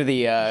I turn to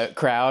the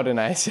crowd and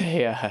I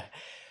say,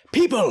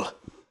 People!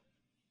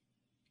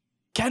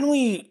 Can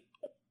we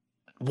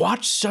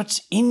watch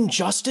such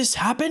injustice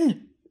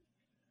happen?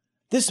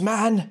 This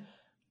man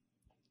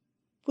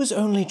was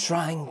only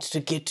trying to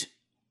get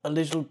a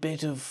little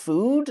bit of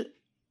food.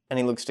 and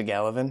he looks to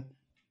Gallivan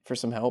for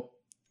some help.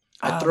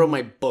 I throw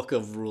my book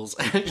of rules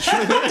at you.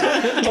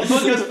 The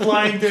book is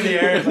flying through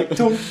the air.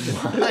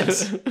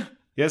 It's like,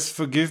 Yes,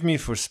 forgive me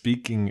for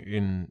speaking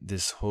in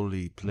this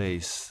holy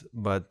place,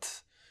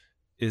 but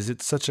is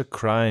it such a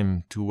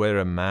crime to wear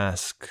a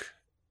mask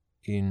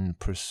in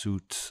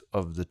pursuit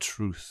of the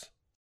truth?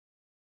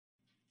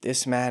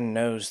 This man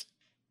knows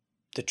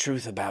the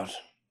truth about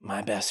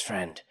my best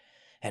friend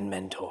and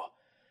mentor,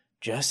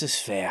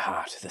 Justice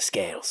Fairheart, the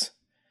Scales.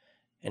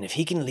 And if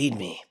he can lead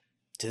me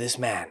to this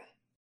man,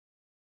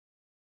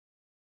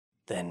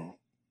 then,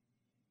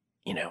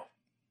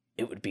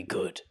 it would be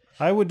good.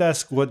 I would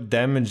ask, what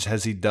damage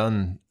has he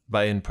done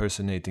by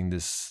impersonating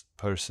this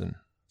person?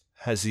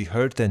 Has he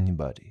hurt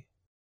anybody?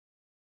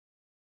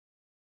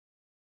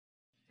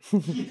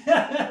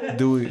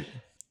 Do we?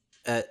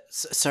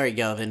 Sorry,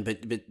 Galvin, but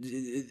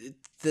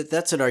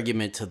that's an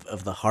argument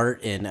of the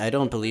heart, and I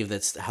don't believe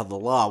that's how the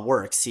law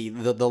works. See,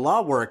 the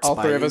law works All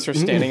by... three of us are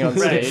standing on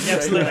right, stage.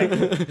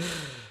 absolutely.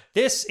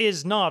 This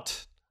is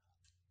not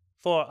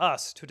for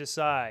us to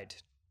decide.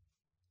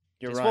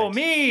 You're It's right. for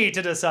me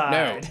to decide.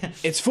 No.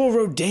 It's for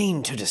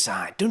Rodane to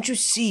decide. Don't you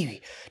see,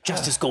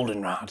 Justice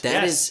Goldenrod?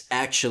 That Yes. is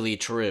actually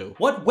true.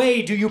 What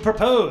way do you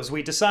propose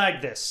we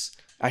decide this?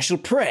 I shall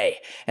pray.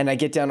 And I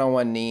get down on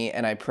one knee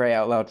and I pray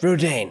out loud.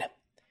 Rodane,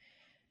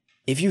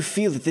 if you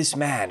feel that this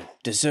man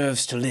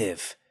deserves to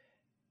live,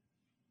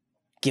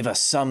 give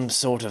us some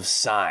sort of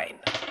sign.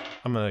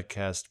 I'm gonna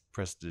cast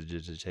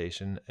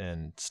prestidigitation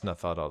and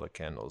snuff out all the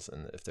candles.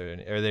 And if there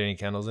are there any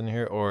candles in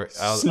here, or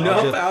I'll just...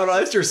 out.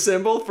 That's your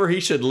symbol for he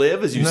should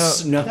live. As you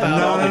snuff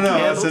out all the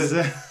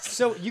candles.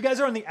 So you guys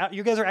are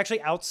you guys are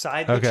actually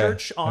outside the Okay,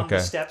 church on the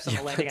okay. steps on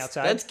the landing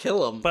outside. Let's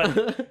kill him.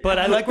 But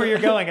I like where you're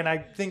going, and I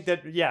think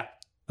that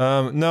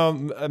No,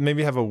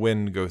 maybe have a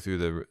wind go through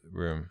the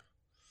room.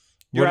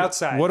 you're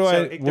outside. What do so I?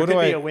 there What could do be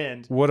I? a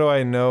wind. What do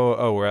I know?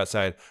 Oh, we're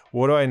outside.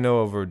 What do I know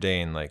of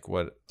Rodane?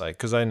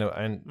 Because I know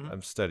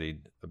I've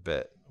studied a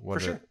bit. What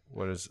For sure.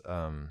 What is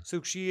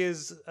So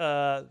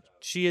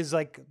she's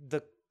like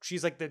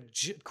the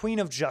queen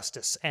of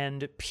justice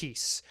and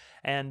peace,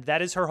 and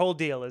that is her whole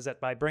deal. Is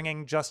that by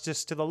bringing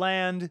justice to the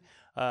land,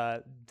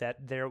 that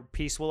their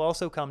peace will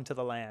also come to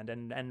the land,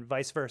 and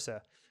vice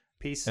versa.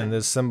 Peace. And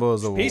the symbol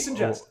is a Peace and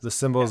justice. The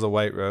symbol is a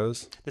white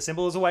rose. The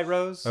symbol is a white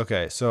rose.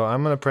 Okay, so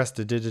I'm gonna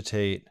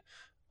prestidigitate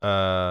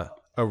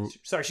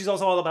Sorry, she's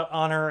also all about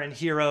honor and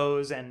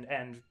heroes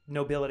and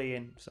nobility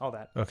and all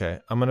that. Okay,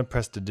 I'm gonna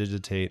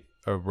prestidigitate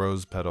a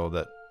rose petal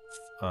that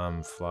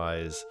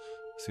flies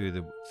through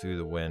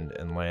the wind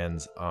and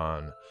lands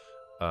on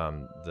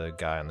the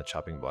guy on the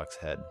chopping block's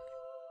head.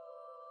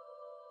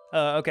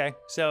 Okay,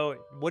 so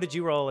what did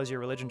you roll as your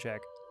religion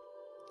check?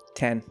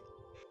 10.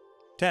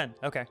 10.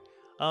 Okay.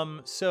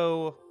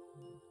 So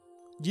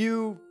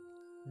you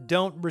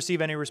don't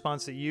receive any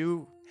response that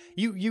you're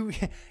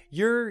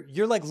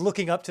like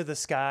looking up to the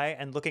sky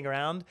and looking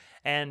around,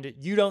 and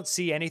you don't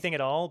see anything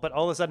at all, but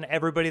all of a sudden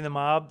everybody in the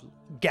mob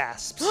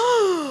gasps.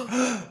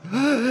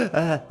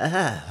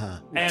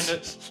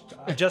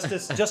 And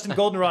Justin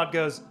Goldenrod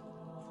goes,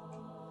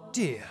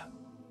 "Dear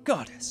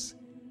goddess."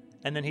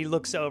 And then he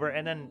looks over,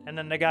 and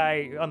then the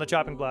guy on the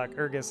chopping block,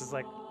 Urgus, is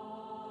like,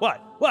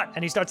 What?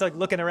 And he starts like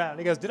looking around.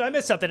 He goes, "Did I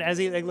miss something?" As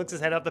he like looks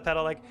his head up the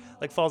pedal,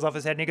 like falls off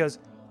his head, and he goes,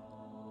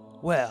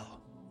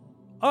 "Well,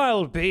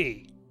 I'll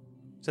be,"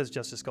 says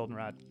Justice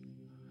Goldenrod.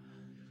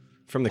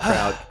 From the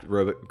crowd,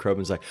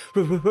 Krobin's like,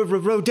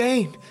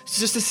 Rodane,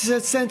 just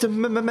sent a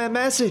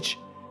message.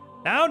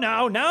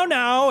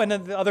 Now. And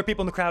then the other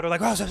people in the crowd are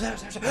like, "Oh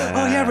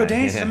yeah,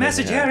 Rodane's a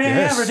message. Yeah,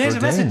 Rodane's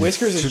a message."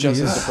 Whiskers is just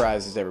as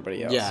surprised as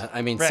everybody else. Yeah,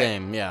 I mean, Right.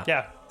 same, yeah.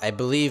 Yeah. I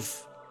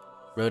believe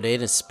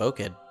Rodane has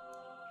spoken.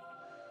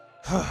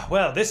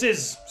 Well, this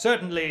is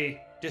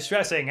certainly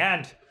distressing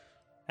and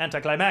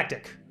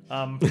anticlimactic.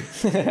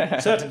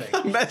 Certainly.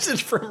 A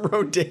message from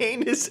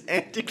Rodane is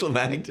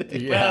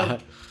anticlimactic. Well,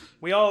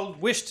 we all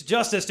wished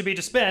justice to be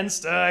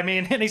dispensed.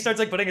 And he starts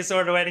like putting his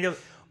sword away, and he goes,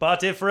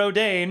 "But if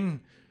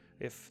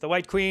the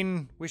White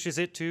Queen wishes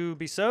it to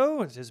be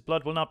so, his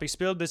blood will not be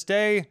spilled this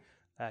day.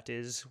 That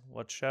is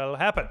what shall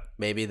happen."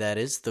 Maybe that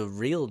is the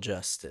real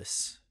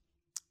justice.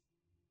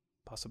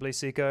 Possibly,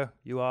 Seeker,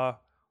 you are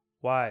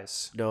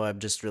wise. No, I'm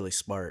just really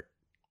smart.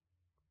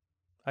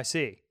 I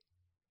see.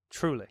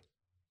 Truly.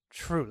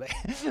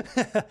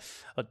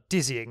 A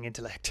dizzying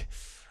intellect.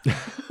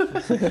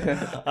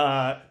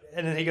 And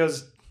then he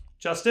goes,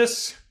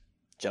 "Justice,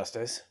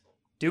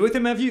 do with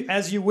him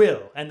as you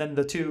will." And then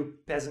the two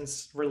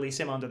peasants release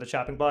him onto the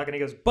chopping block, and he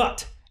goes,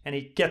 "But," and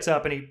he gets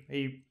up and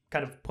he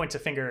kind of points a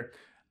finger,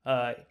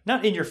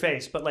 not in your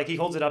face, but like he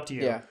holds it up to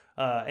you. Yeah.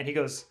 And he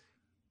goes,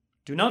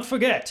 "Do not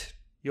forget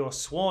your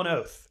sworn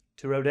oath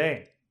to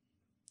Rodane.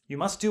 You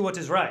must do what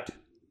is right.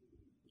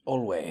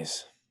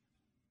 Always.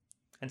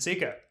 And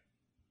Seeker,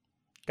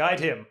 guide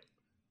him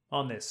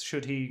on this,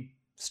 should he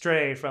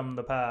stray from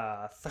the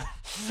path."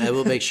 I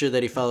will make sure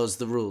that he follows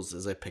the rules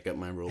as I pick up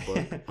my rule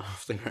book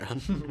off the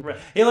ground. Right.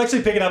 He'll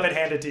actually pick it up and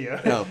hand it to you.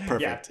 Oh,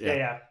 perfect.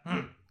 Yeah.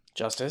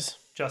 Justice.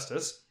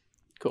 Justice.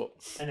 Cool.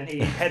 And then he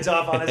heads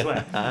off on his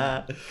way.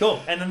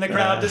 Cool. And then the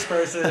crowd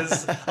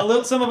disperses.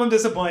 Some of them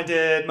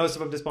disappointed, most of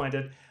them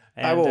disappointed.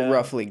 And, I will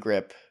roughly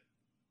grip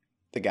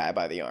the guy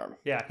by the arm.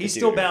 Yeah, he's The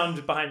still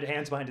dude. bound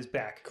hands behind his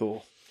back.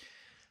 Cool.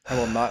 I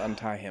will not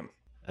untie him.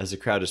 As the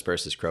crowd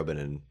disperses, Krobin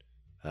and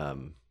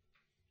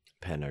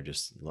Penn are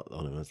just the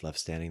only ones left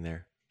standing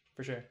there.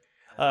 For sure.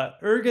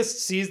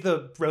 Urgus sees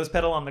the rose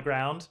petal on the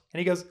ground, and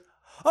he goes,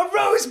 "A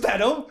rose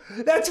petal?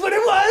 That's what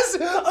it was!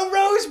 A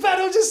rose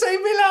petal just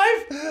saved me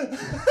life!"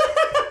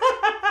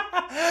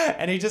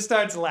 And he just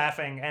starts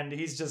laughing, and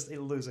he's just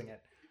losing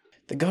it.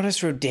 The goddess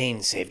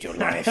Rodane saved your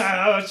life.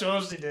 Oh,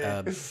 sure she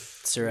did.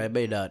 Sir, I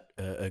may not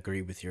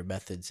agree with your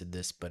methods in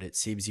this, but it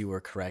seems you were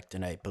correct,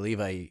 and I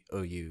believe I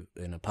owe you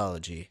an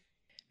apology.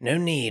 No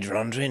need,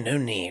 Rondre, no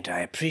need. I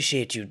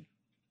appreciate you.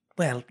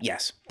 Well,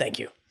 yes, thank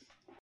you.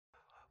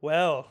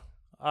 Well,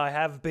 I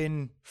have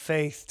been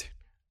faithed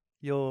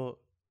your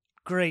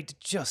great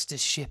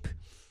justice-ship.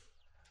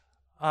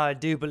 I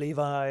do believe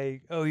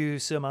I owe you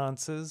some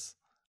answers.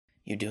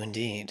 You do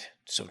indeed.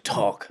 So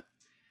talk.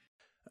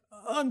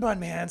 Unbind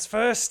my hands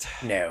first,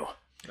 No.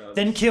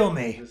 then kill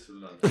me.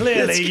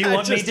 Clearly, you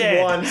want me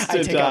dead. I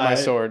take out my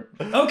sword.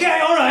 Okay,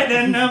 all right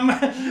then.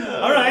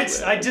 All right.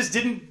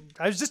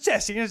 I was just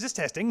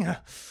testing.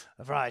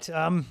 Right.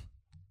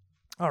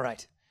 All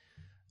right.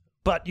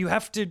 But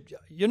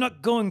you're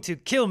not going to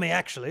kill me,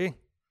 actually.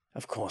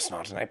 Of course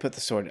not. And I put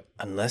the sword,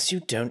 unless you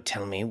don't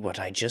tell me what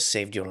I just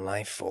saved your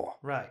life for.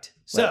 Right.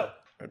 So,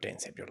 Rodane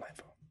saved your life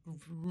for.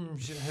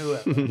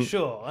 whoever,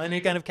 sure. And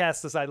he kind of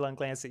casts a sidelong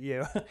glance at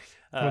you.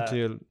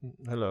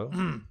 Hello.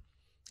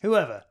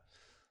 Whoever.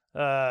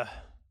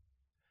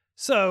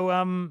 So,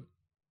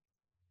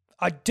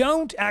 I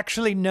don't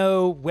actually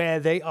know where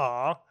they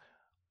are,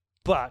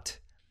 but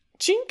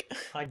Chink.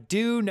 I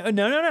do know.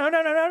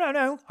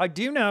 No. I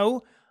do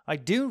know. I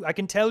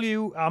can tell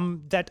you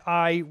that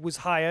I was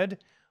hired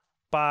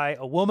by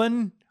a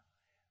woman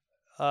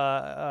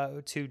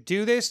to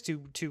do this,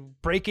 to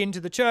break into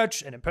the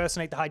church and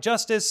impersonate the High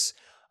Justice.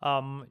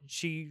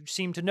 She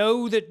seemed to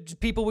know that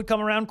people would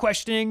come around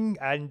questioning,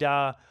 and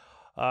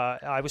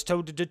I was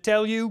told to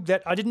tell you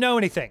that I didn't know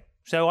anything.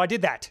 So I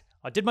did that.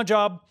 I did my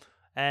job,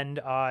 and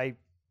I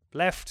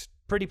left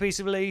pretty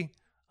peaceably.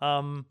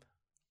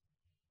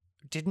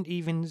 Didn't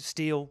even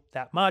steal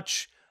that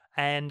much,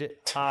 and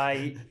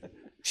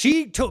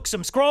she took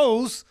some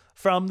scrolls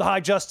from the High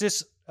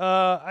Justice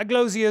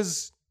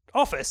Aglosia's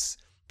office.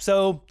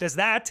 So there's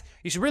that.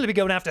 You should really be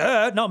going after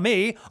her, not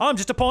me. I'm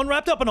just a pawn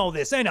wrapped up in all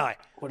this, ain't I?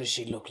 What does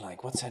she look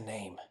like? What's her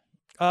name?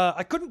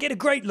 I couldn't get a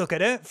great look at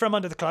her from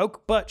under the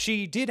cloak, but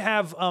she did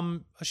have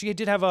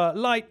a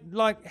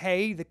light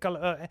hay, the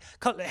color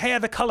hair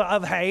the color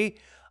of hay,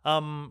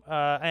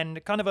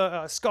 and kind of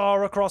a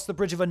scar across the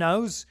bridge of her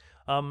nose.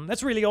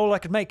 That's really all I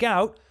could make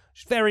out.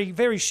 She's very,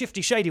 very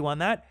shifty, shady one,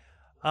 that.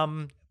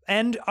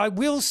 And I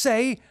will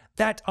say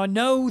that I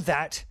know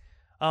that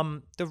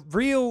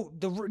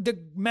the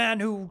man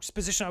whose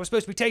position I was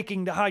supposed to be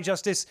taking, the High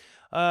Justice,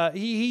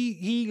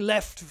 he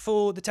left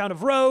for the town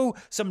of Roe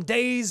some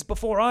days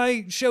before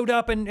I showed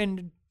up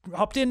and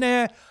hopped in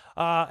there,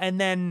 and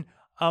then.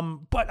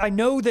 But I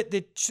know that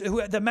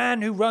the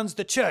man who runs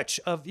the Church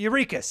of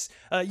Eurekis,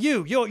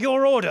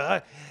 your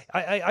order,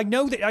 I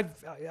know that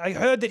I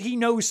heard that he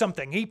knows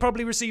something. He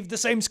probably received the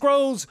same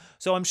scrolls,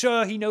 so I'm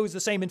sure he knows the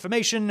same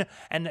information,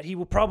 and that he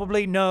will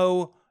probably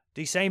know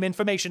the same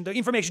information, the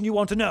information you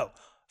want to know.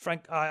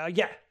 Frank,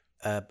 yeah.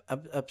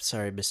 I'm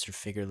sorry, Mr.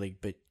 Figurling,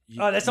 but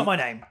That's not my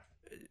name.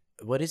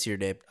 what is your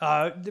name?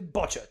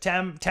 Botcher,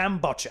 Tam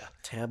Botcher.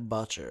 Tam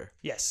Botcher.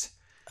 Yes.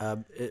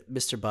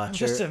 Mr. Botcher. I'm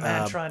just a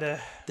man trying to.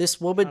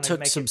 This woman trying to took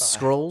make some it by.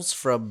 scrolls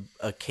from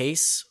a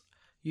case,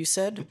 you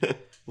said?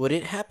 Would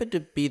it happen to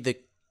be the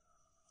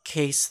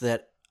case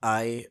that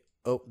I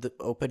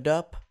opened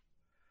up?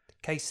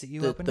 Case that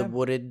you The opened the up?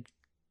 wooden...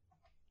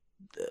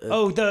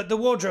 the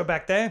wardrobe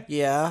back there?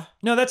 Yeah?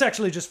 No, that's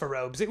actually just for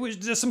robes. It was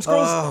just some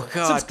scrolls. Oh,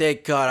 God,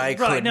 thank God. I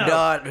could no.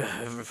 not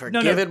have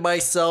forgiven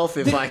myself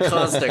if I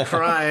caused a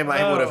crime.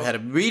 I would have had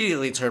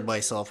immediately turned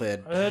myself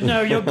in.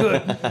 No, you're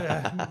good.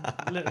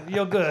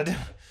 You're good.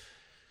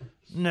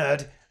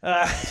 Nerd.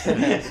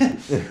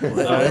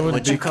 What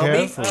would you call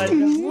careful.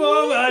 me?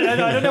 Whoa, I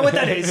don't know what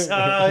that is.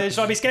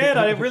 Should I be scared?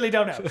 I really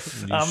don't know.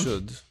 You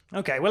should.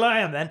 Okay, well,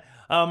 I am then.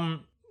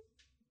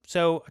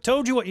 So I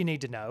told you what you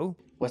need to know.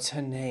 What's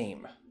her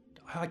name?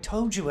 I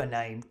told you her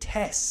name,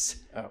 Tess.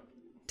 Oh.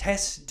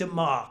 Tess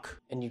DeMark.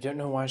 And you don't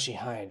know why she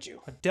hired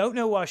you. I don't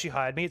know why she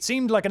hired me. It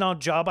seemed like an odd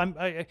job.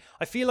 I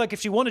feel like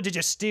if she wanted to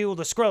just steal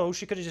the scroll,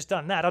 she could have just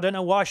done that. I don't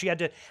know why she had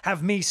to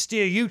have me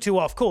steer you two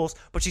off course,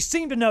 but she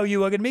seemed to know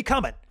you were going to be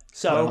coming.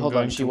 So Hold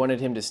on, she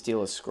wanted him to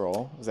steal a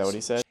scroll. Is that what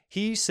he said?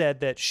 he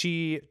said that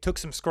she took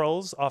some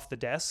scrolls off the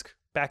desk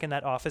back in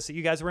that office that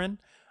you guys were in,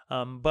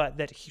 but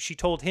that she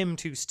told him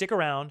to stick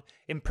around,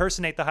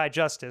 impersonate the High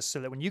Justice,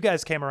 so that when you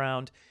guys came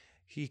around,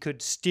 he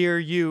could steer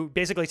you,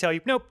 basically tell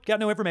you, nope,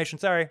 got no information,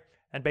 sorry,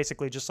 and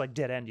basically just like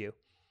dead end you.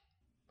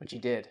 Which he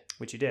did.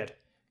 Which you did.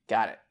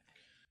 Got it.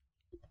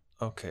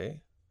 Okay.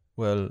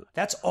 Well,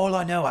 That's all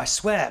I know, I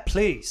swear,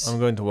 please. I'm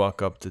going to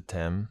walk up to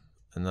Tam,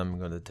 and I'm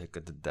going to take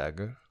the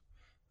dagger,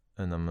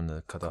 and I'm going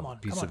to cut off on, a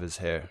piece come of on. his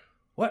hair.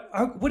 What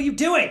are you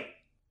doing?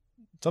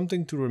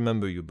 Something to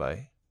remember you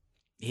by.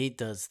 He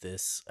does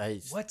this.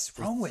 What's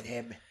wrong with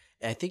him?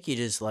 I think he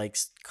just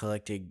likes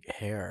collecting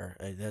hair.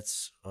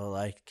 That's all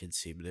I can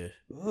seem to...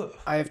 Ugh.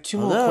 I have two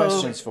more Hello?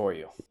 questions for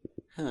you.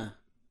 Huh.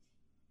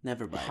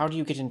 Never mind. How do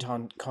you get in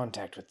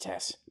contact with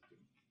Tess?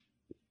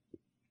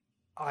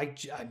 I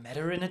met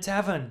her in a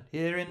tavern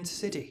here in the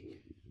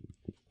city.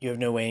 You have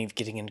no way of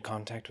getting in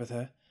contact with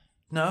her?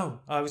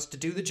 No, I was to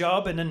do the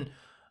job, and then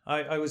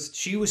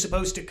she was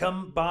supposed to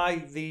come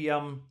by the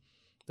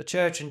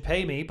church and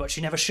pay me, but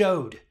she never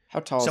showed. How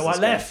tall is So this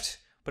I guy? left.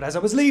 But as I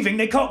was leaving,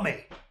 they caught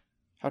me.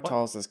 How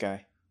tall is this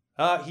guy?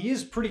 He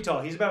is pretty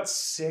tall. He's about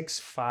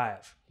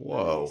 6'5".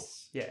 Whoa.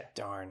 Yeah.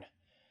 Darn.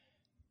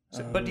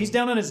 So, but he's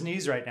down on his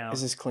knees right now.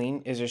 Is this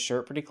clean? Is his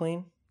shirt pretty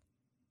clean?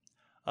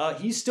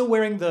 He's still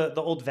wearing the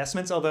old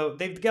vestments, although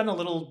they've gotten a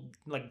little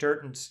like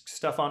dirt and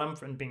stuff on them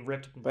from being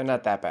ripped. But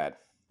not that bad.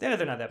 Yeah,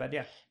 they're not that bad.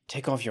 Yeah.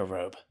 Take off your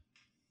robe.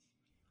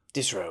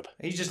 Disrobe.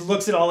 He just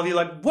looks at all of you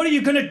like, "What are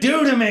you gonna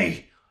do to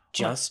me?"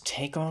 Just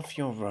take off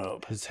your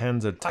robe. His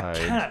hands are I tied.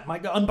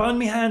 can't. Unbind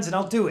me hands and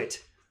I'll do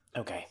it.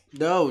 Okay.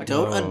 No,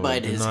 don't No,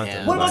 unbind do his not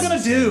hand. What am I Unbind gonna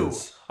his do?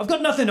 hands. I've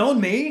got nothing on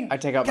me. I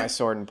take out my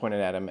sword and point it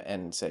at him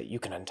and say, you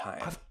can untie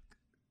him.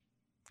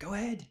 Go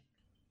ahead.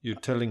 You're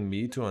telling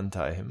me to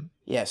untie him?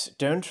 Yes,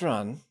 don't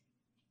run.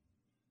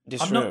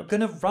 I'm not Disrobe.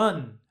 gonna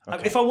run.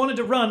 Okay. If I wanted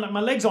to run,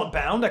 my legs aren't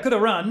bound. I could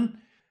have run.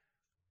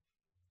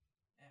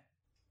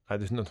 I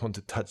do not want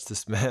to touch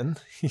this man.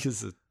 He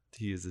is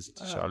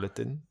a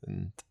charlatan,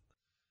 and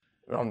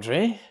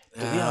Andre, to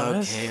be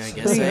honest. Okay, I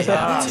guess I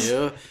have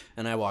to.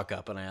 And I walk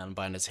up and I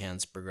unbind his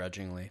hands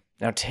begrudgingly.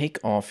 Now take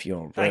off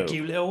your robe. Thank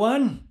you, little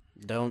one.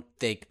 Don't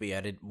thank me.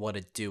 I didn't want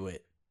to do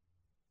it.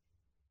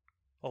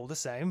 All the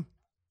same.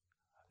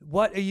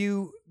 What are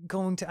you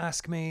going to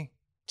ask me?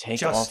 Take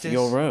Justice. off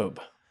your robe.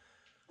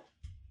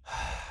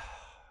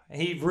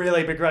 He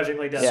really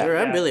begrudgingly does. Yeah. Sir,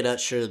 I'm that. really not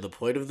sure of the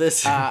point of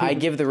this. I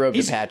give the robe to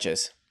He's-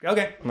 Patches.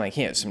 Okay. I'm like,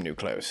 here's some new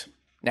clothes.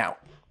 Now,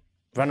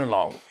 run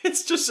along.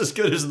 It's just as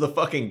good as the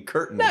fucking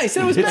curtains. No, he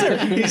said it was better.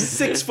 He's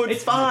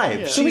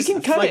 6'5". So we She's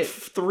can cut like it.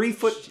 3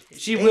 foot.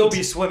 She will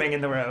be swimming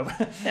in the robe.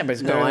 Yeah, but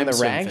it's No, better than I'm the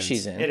swim rag fins.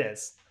 she's in. It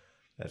is,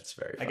 That's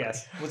very I funny.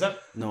 guess. What's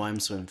up? No, I'm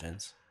swim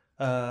fins.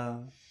 Uh,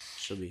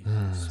 She'll be.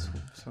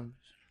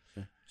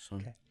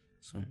 Swim.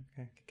 Swim.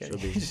 Okay.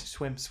 Should be.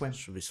 Swim.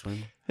 Should we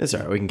swim? It's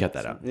all right. We can cut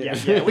that out.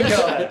 Yeah, we go.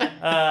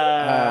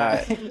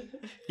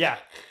 Yeah.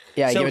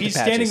 Yeah, So give it he's to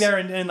standing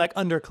Patches. there in like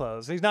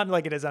underclothes. He's not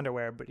like in his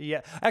underwear, but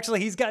yeah. Actually,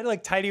 he's got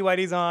like tidy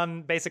whities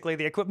on, basically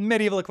the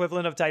medieval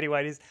equivalent of tidy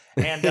whities,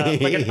 and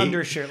like an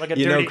undershirt, like a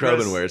You know dirty. Krobin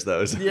gross- wears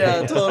those.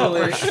 Yeah,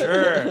 totally.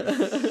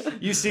 Sure.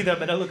 You see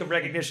them, and a look of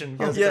recognition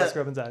goes across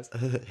Krobin's eyes.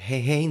 Hey,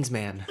 Haynes,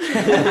 man.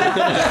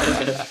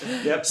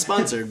 Yep.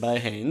 Sponsored by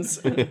Haynes.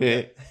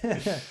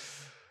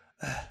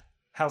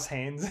 House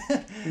Haynes.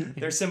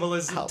 Their symbol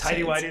is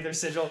tidy Haynes. whitey. Their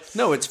sigil.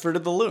 No, it's Fruit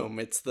of the Loom.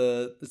 It's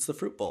the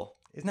fruit bowl.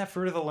 Isn't that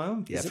Fruit of the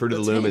Loom? Yeah, Fruit of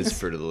the that's Loom Haynes? is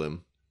Fruit of the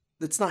Loom.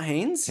 It's not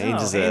Haynes.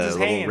 Haynes is a Haynes is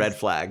little Haynes. red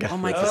flag. Oh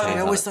my Because god! Haynes I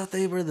on always it. thought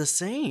they were the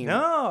same.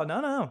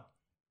 No.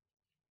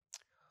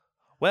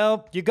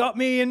 Well, you got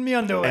me in me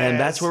underwear. And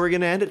that's where we're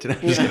going to end it tonight.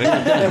 Just kidding.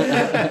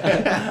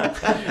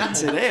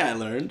 Today I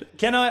learned.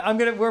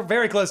 We're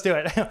very close to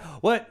it.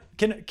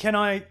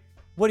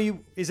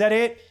 Is that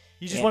it?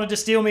 You just wanted to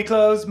steal me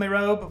clothes, my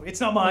robe? It's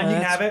not mine, you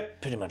can have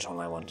it. Pretty much all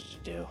I wanted to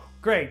do.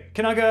 Great.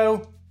 Can I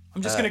go?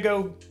 I'm just gonna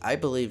go I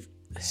believe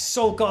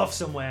sulk off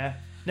somewhere.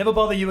 Never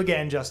bother you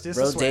again, Justice.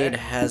 I swear. Rodane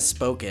has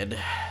spoken,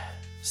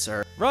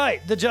 sir.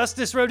 Right, the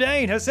Justice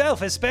Rodane herself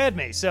has spared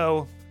me,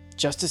 so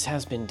Justice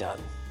has been done.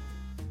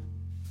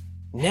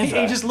 he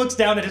Never. just looks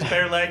down at his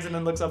bare legs and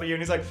then looks up at you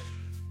and he's like,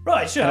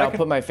 right, sure. And I I'll can-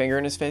 put my finger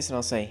in his face and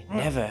I'll say,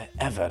 Never,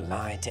 ever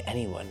lie to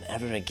anyone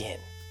ever again,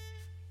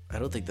 I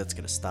don't think that's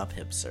gonna stop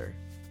him, sir.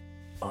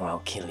 or I'll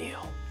kill you.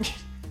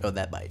 Oh,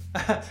 that might.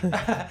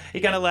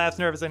 He kind of laughs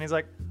nervously and he's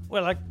like,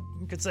 well, I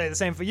could say the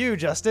same for you,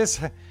 Justice.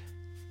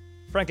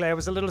 Frankly, I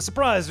was a little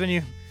surprised when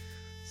you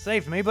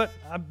saved me, but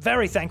I'm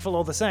very thankful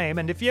all the same.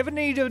 And if you ever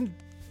need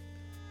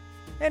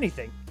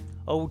anything,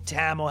 old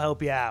Tam will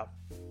help you out.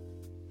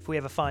 If we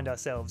ever find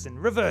ourselves in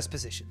reverse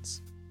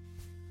positions.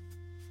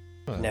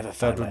 Never That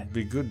find my... would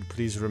be good.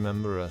 Please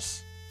remember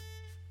us.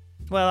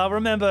 Well, I'll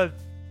remember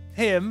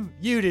him.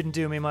 You didn't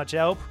do me much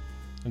help.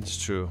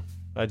 It's true.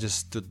 I just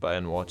stood by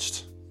and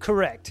watched.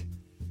 Correct.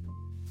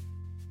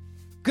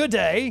 Good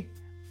day.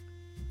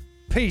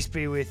 Peace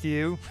be with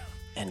you.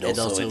 And And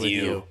also, with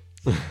you.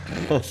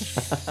 Oh,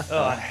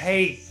 I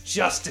hate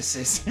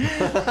justices.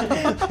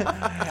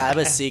 I'm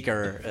a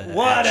seeker.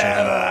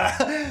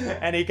 Whatever.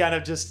 And he kind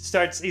of just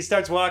starts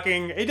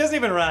walking. He doesn't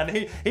even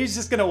run. He's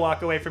just gonna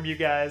walk away from you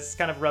guys,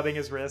 kind of rubbing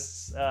his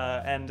wrists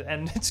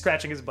and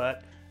scratching his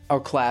butt. I'll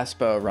clasp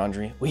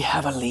Rondry. We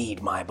have a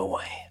lead, my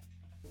boy.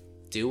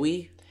 Do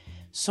we?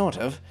 Sort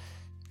of.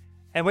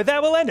 And with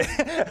that, we'll end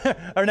it.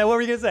 Or no, what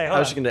were you gonna say? I Hold was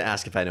on. just going to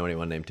ask if I know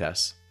anyone named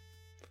Tess.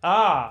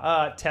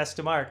 Test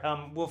to Mark.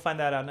 We'll find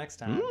that out next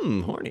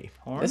time. Horny.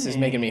 This is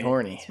making me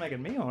horny. It's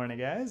making me horny,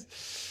 guys.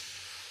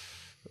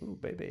 Ooh,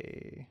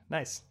 baby.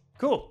 Nice.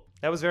 Cool.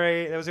 That was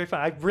very fun.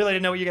 I really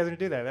didn't know what you guys were gonna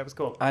do there. That was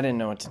cool. I didn't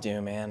know what to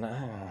do,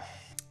 man.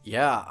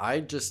 Yeah,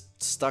 I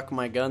just stuck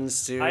my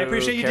guns to. I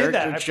appreciate you did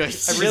that. character I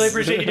choices. really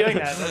appreciate you doing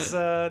that.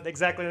 That's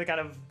exactly the kind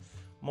of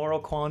moral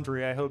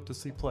quandary I hope to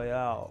see play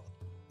out.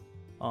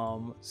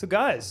 So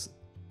guys,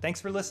 thanks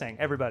for listening,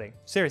 everybody.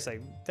 Seriously,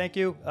 thank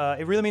you.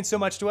 It really means so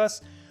much to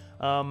us.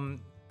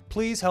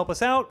 Please help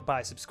us out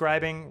by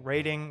subscribing,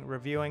 rating,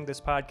 reviewing this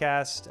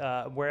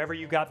podcast, wherever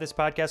you got this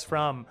podcast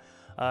from.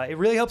 It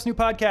really helps new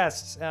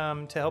podcasts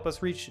to help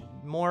us reach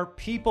more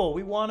people.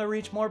 We want to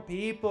reach more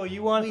people.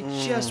 You want? We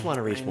just want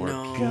to reach more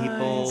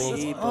people.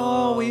 That's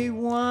all we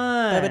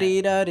want.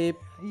 Ba-ba-dee-da-dee.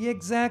 Yeah,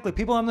 exactly.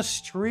 People on the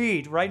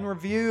street writing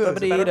reviews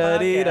about our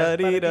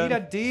Ba-ba-dee-da-dee-da-dee-da.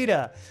 podcast.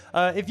 Ba-da-dee-da-dee-da.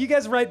 If you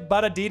guys write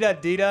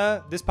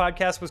ba-da-dee-da-dee-da, this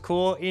podcast was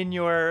cool in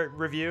your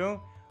review,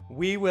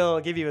 we will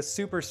give you a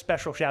super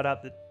special shout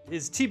out that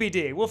is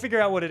TBD. We'll figure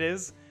out what it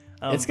is.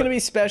 It's going to be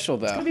special,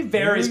 though. It's gonna be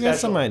very we special. got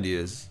some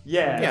ideas.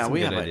 Yeah, we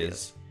Good have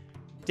ideas.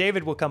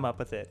 David will come up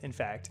with it, in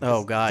fact.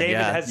 Oh, God, David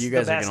yeah. has You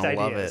guys the are best gonna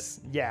love ideas.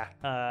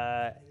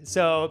 Yeah.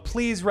 So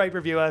please write,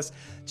 review us.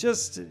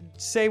 Just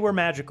say we're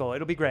magical.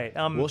 It'll be great.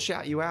 We'll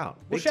shout you out.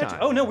 We'll Big shout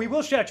time. you. Oh no, we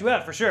will shout you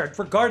out for sure.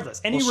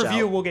 Regardless, any We'll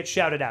review shout. will get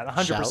shouted out.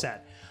 100%.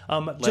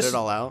 Let it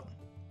all out.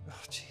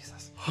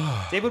 Jesus.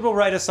 David will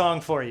write a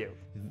song for you.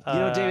 You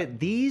know, David,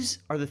 these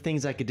are the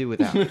things I could do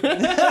without. I'm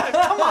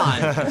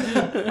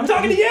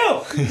talking to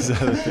you.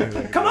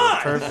 Come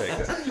on.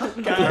 Perfect.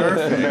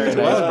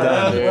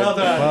 Well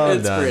done.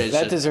 Inspiration.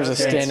 That deserves a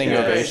standing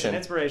ovation.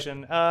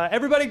 Inspiration.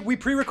 Everybody, we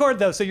pre-record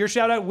though, so your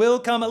shout out will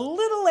come a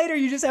little later.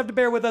 You just have to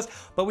bear with us,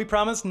 but we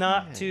promise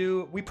not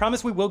to. We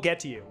promise we will get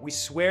to you. We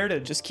swear to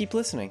Just keep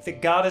listening. the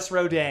goddess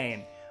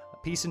Rodane.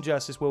 Peace and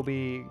justice will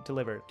be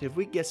delivered. If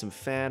we get some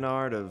fan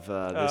art of this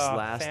Oh,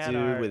 last fan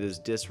dude art. with his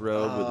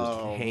disrobe, with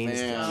his Hanes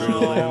man. Fruit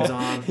of the Looms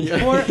on.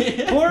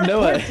 Poor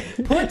Noah,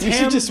 poor you Tam.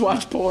 should just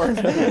watch porn.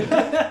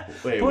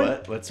 Wait,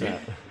 what? What's that?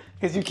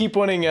 Because you keep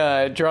wanting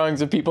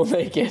drawings of people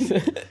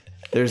naked.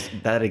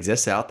 That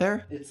exists out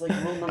there? It's like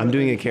I'm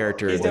doing a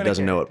character doing that a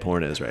doesn't know what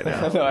porn is right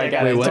now. No, I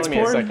got Wait, it. what's Took me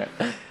a porn?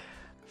 second.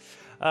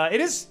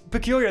 It is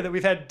peculiar that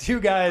we've had two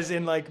guys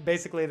in like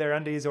basically their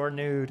undies or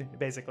nude,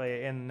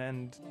 basically,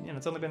 and you know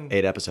it's only been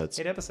 8 episodes.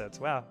 8 episodes.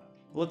 Wow.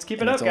 Well, let's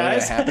keep it It's up, only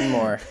guys. gonna happen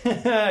more.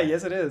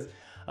 Yes, it is.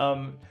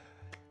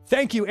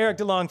 Thank you, Eric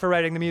DeLong, for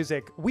writing the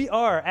music. We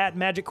are at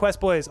Magic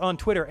Quest Boys on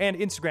Twitter and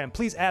Instagram.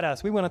 Please add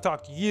us. We want to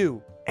talk to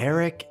you.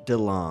 Eric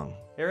DeLong.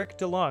 Eric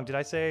DeLong. Did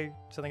I say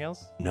something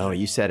else? No,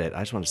 you said it. I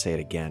just want to say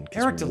it again.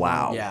 'Cause Eric DeLong.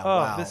 Wow. Yeah. Oh,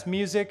 wow. this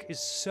music is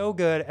so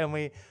good, and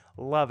we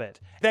love it.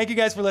 Thank you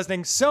guys for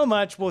listening so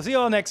much. We'll see you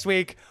all next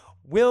week.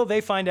 Will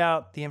they find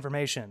out the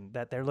information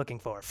that they're looking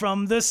for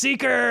from the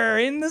Seeker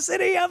in the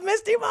city of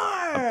Misty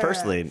Mar?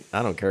 Personally,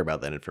 I don't care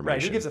about that information.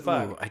 Right, who gives a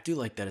fuck? Ooh, I do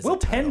like that as Will a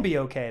title. Penn be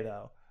okay,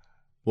 though?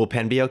 Will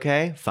Penn be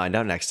okay? Find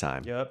out next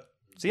time. Yep.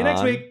 See you next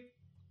On- week.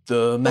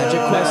 The Magic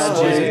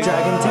Quest Boys of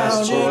Dragon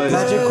Town.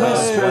 Magic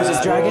Quest Boys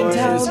of Dragon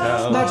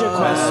Town. Magic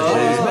Quest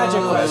Boys.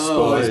 Magic Quest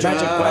Boys.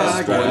 Magic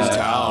Quest Boys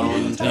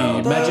Town.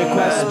 The Magic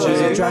Quest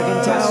Boys of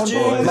Dragon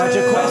Town.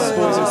 Magic Quest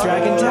Boys of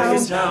Dragon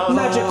Town.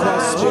 Magic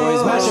Quest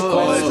Boys. Magic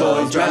Quest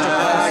Boys.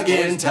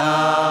 Dragon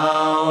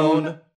Town.